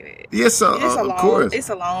 don't say that. Yes, so, of course. It's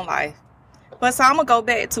a long life. But so I'm going to go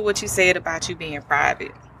back to what you said about you being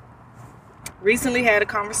private. Recently had a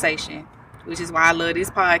conversation, which is why I love these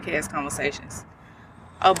podcast conversations,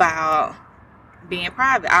 about being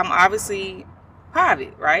private. I'm obviously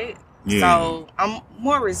private, right? Yeah. So I'm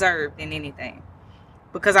more reserved than anything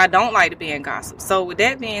because I don't like to be in gossip. So with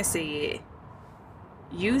that being said,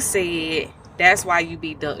 you said that's why you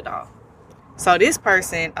be ducked off. So this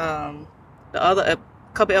person, a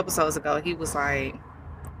couple episodes ago, he was like,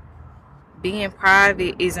 being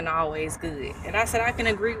private isn't always good. And I said I can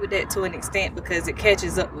agree with that to an extent because it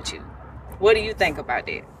catches up with you. What do you think about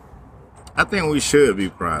that? I think we should be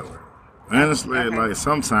private. Honestly, like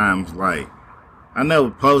sometimes, like, I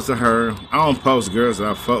never posted her. I don't post girls that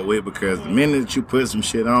I fuck with because the minute that you put some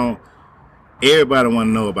shit on, everybody want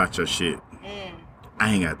to know about your shit.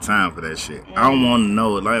 I ain't got time for that shit. I don't want to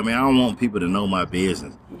know it. Like, man, I don't want people to know my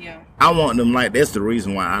business. Yeah. I want them, like, that's the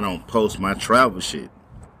reason why I don't post my travel shit.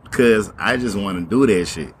 Because I just want to do that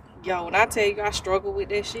shit. Yo, when I tell you I struggle with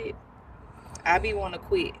that shit, I be want to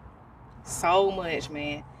quit so much,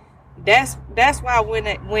 man. That's why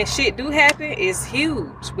when shit do happen, it's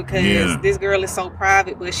huge because this girl is so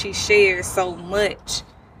private, but she shares so much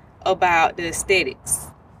about the aesthetics,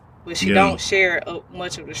 but she don't share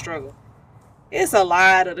much of the struggle. It's a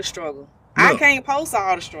lot of the struggle. Look, I can't post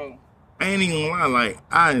all the struggle. I ain't even gonna lie, like,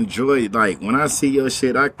 I enjoy, like, when I see your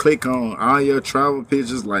shit, I click on all your travel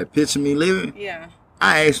pictures, like, Picture Me Living. Yeah.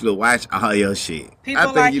 I actually watch all your shit. People I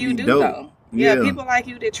like you do, dope. Though. Yeah, people like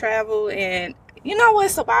you that travel, and you know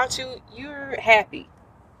what's about you? You're happy.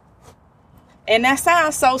 And that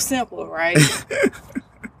sounds so simple, right?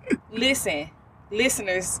 Listen,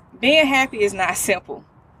 listeners, being happy is not simple.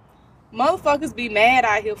 Motherfuckers be mad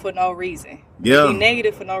out here for no reason. Yeah. Be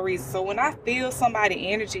negative for no reason. So when I feel somebody's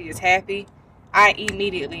energy is happy, I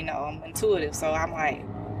immediately know. I'm intuitive. So I'm like,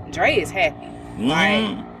 Dre is happy.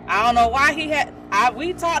 Like, I don't know why he had.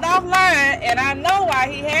 We talked offline, and I know why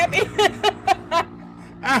he happy.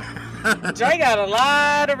 Dre got a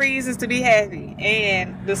lot of reasons to be happy.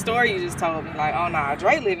 And the story you just told me, like, oh nah,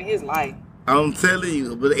 Dre living his life. I'm telling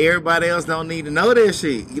you, but everybody else don't need to know that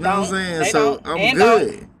shit. You know what I'm saying? So I'm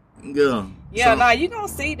good. Yeah, now you're going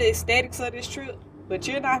to see the aesthetics of this trip, but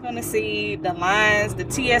you're not going to see the lines, the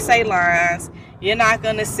TSA lines. You're not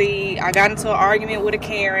going to see, I got into an argument with a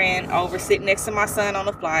Karen over sitting next to my son on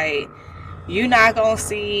the flight. You're not going to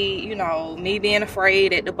see, you know, me being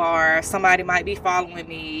afraid at the bar. Somebody might be following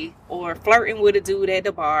me or flirting with a dude at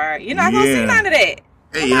the bar. You're not going to see none of that.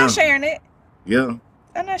 I'm not sharing it. Yeah.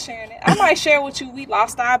 I'm not sharing it. I might share with you, we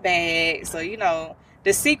lost our bags. So, you know,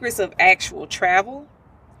 the secrets of actual travel.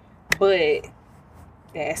 But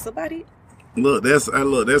that's about it. Look, that's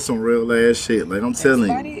some real ass shit. Like, I'm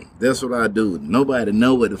telling you, that's what I do. Nobody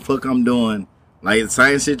know what the fuck I'm doing. Like the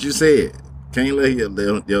same shit you said. Can't let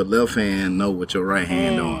your left hand know what your right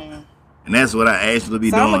hand doing. And that's what I actually be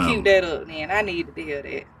doing. I'm gonna keep that up, man. I need to hear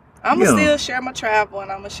that. I'm gonna still share my travel,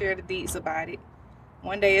 and I'm gonna share the deets about it.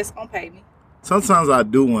 One day it's gonna pay me. Sometimes I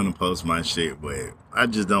do want to post my shit, but I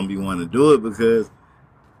just don't be wanting to do it because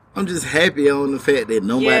I'm just happy on the fact that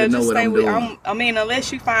nobody know what I'm doing. I mean,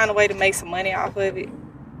 unless you find a way to make some money off of it,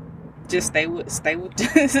 just stay stay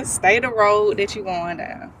the road that you're going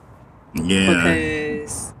down. Yeah.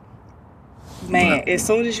 Because, man, as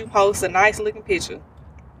soon as you post a nice looking picture.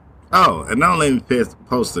 Oh, and don't let me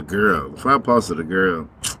post a girl. If I posted a girl,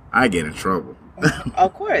 I get in trouble.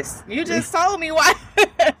 Of course. You just told me why.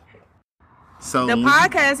 So the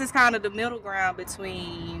podcast is kind of the middle ground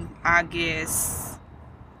between, I guess,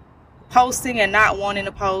 posting and not wanting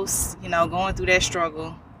to post, you know, going through that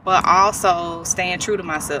struggle, but also staying true to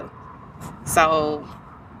myself. So,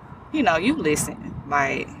 you know, you listen.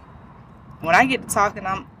 Like, when I get to talking,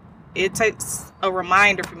 it takes a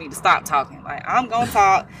reminder for me to stop talking. Like, I'm going to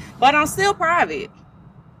talk, but I'm still private.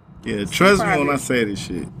 Yeah, trust me when I say this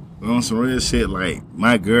shit. On some real shit, like,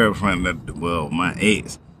 my girlfriend, well, my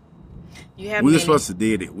ex. You have we were many. supposed to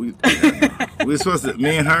did it. We were supposed to.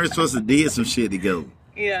 Me and her supposed to did some shit together.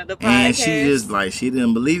 Yeah, the podcast. And she just like she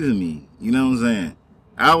didn't believe in me. You know what I'm saying?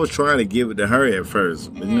 I was trying to give it to her at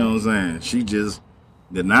first, but you know what I'm saying? She just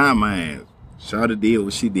denied my ass. Shawty did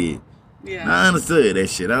what she did. Yeah. And I understood that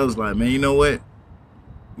shit. I was like, man, you know what?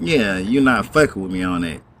 Yeah, you're not fucking with me on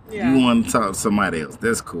that. Yeah. You want to talk to somebody else.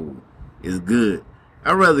 That's cool. It's good.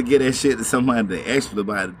 I'd rather get that shit to somebody that actually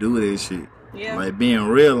about to do that shit. Yeah. Like being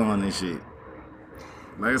real on this shit.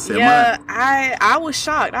 Like I said, yeah, I was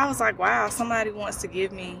shocked. I was like, wow, somebody wants to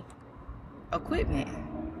give me equipment.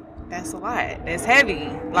 That's a lot. That's heavy.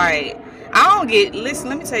 Like, I don't get, listen,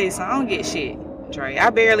 let me tell you something. I don't get shit, Dre. I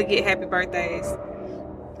barely get happy birthdays.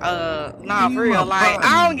 Nah, for real. Like,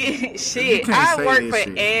 I don't get shit. I work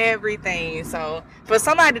for everything. So, for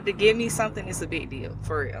somebody to give me something, it's a big deal.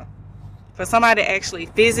 For real. For somebody to actually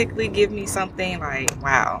physically give me something, like,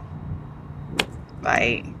 wow.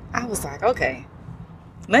 Like, I was like, okay.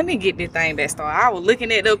 Let me get this thing back started. I was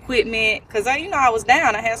looking at the equipment because, I was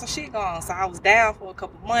down. I had some shit going on. So I was down for a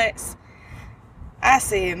couple months. I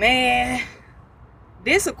said, man,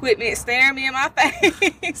 this equipment staring me in my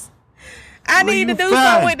face. I need to do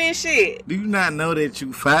something with this shit. Do you not know that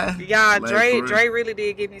you fine? Y'all, like, Dre really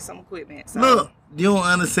did give me some equipment. So. Look, you don't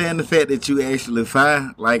understand the fact that you actually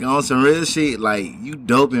fine. Like, on some real shit, like, you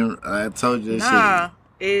doping. I told you that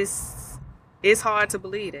shit. It's hard to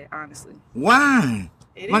believe that, honestly. Why?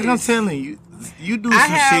 Like I'm telling you, you do some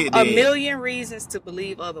shit. I have a million reasons to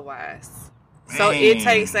believe otherwise. So it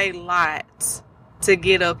takes a lot to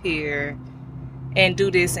get up here and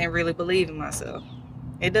do this and really believe in myself.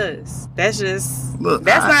 It does. That's just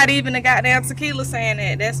not even a goddamn tequila saying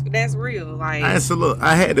that. That's real. Like,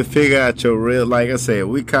 I had to figure out your real. Like I said,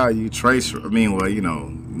 we call you Trace. I mean, well,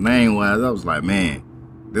 name wise, I was like, man,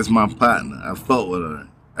 this my partner. I fought with her.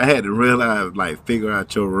 I had to realize, like, figure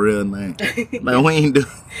out your real name. Like, we ain't do.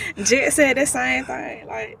 Jet said the same thing.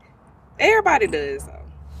 Like, everybody does. So.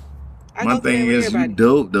 My thing is, you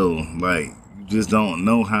dope, though. Like, you just don't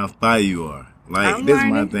know how far you are. Like, this is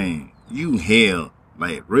my thing. You hell.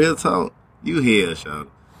 Like, real talk, you hell, shawty.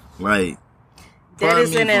 Like, that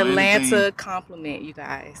is an Atlanta compliment, you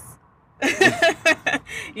guys.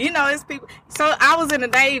 It's people. So I was in the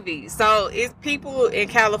Navy. So it's people in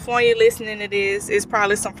California listening to this. It's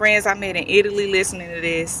probably some friends I met in Italy listening to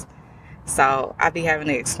this. So I be having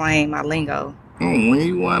to explain my lingo. When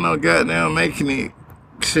you want to goddamn making it,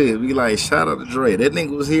 shit, be like, shout out to Dre. That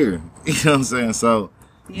nigga was here. You know what I'm saying? So,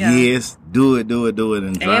 yes, do it,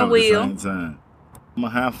 and drive at the same time. I'm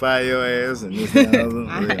going to high-five your ass and this and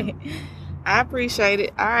that. I appreciate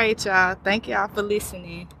it. All right, y'all. Thank y'all for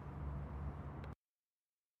listening.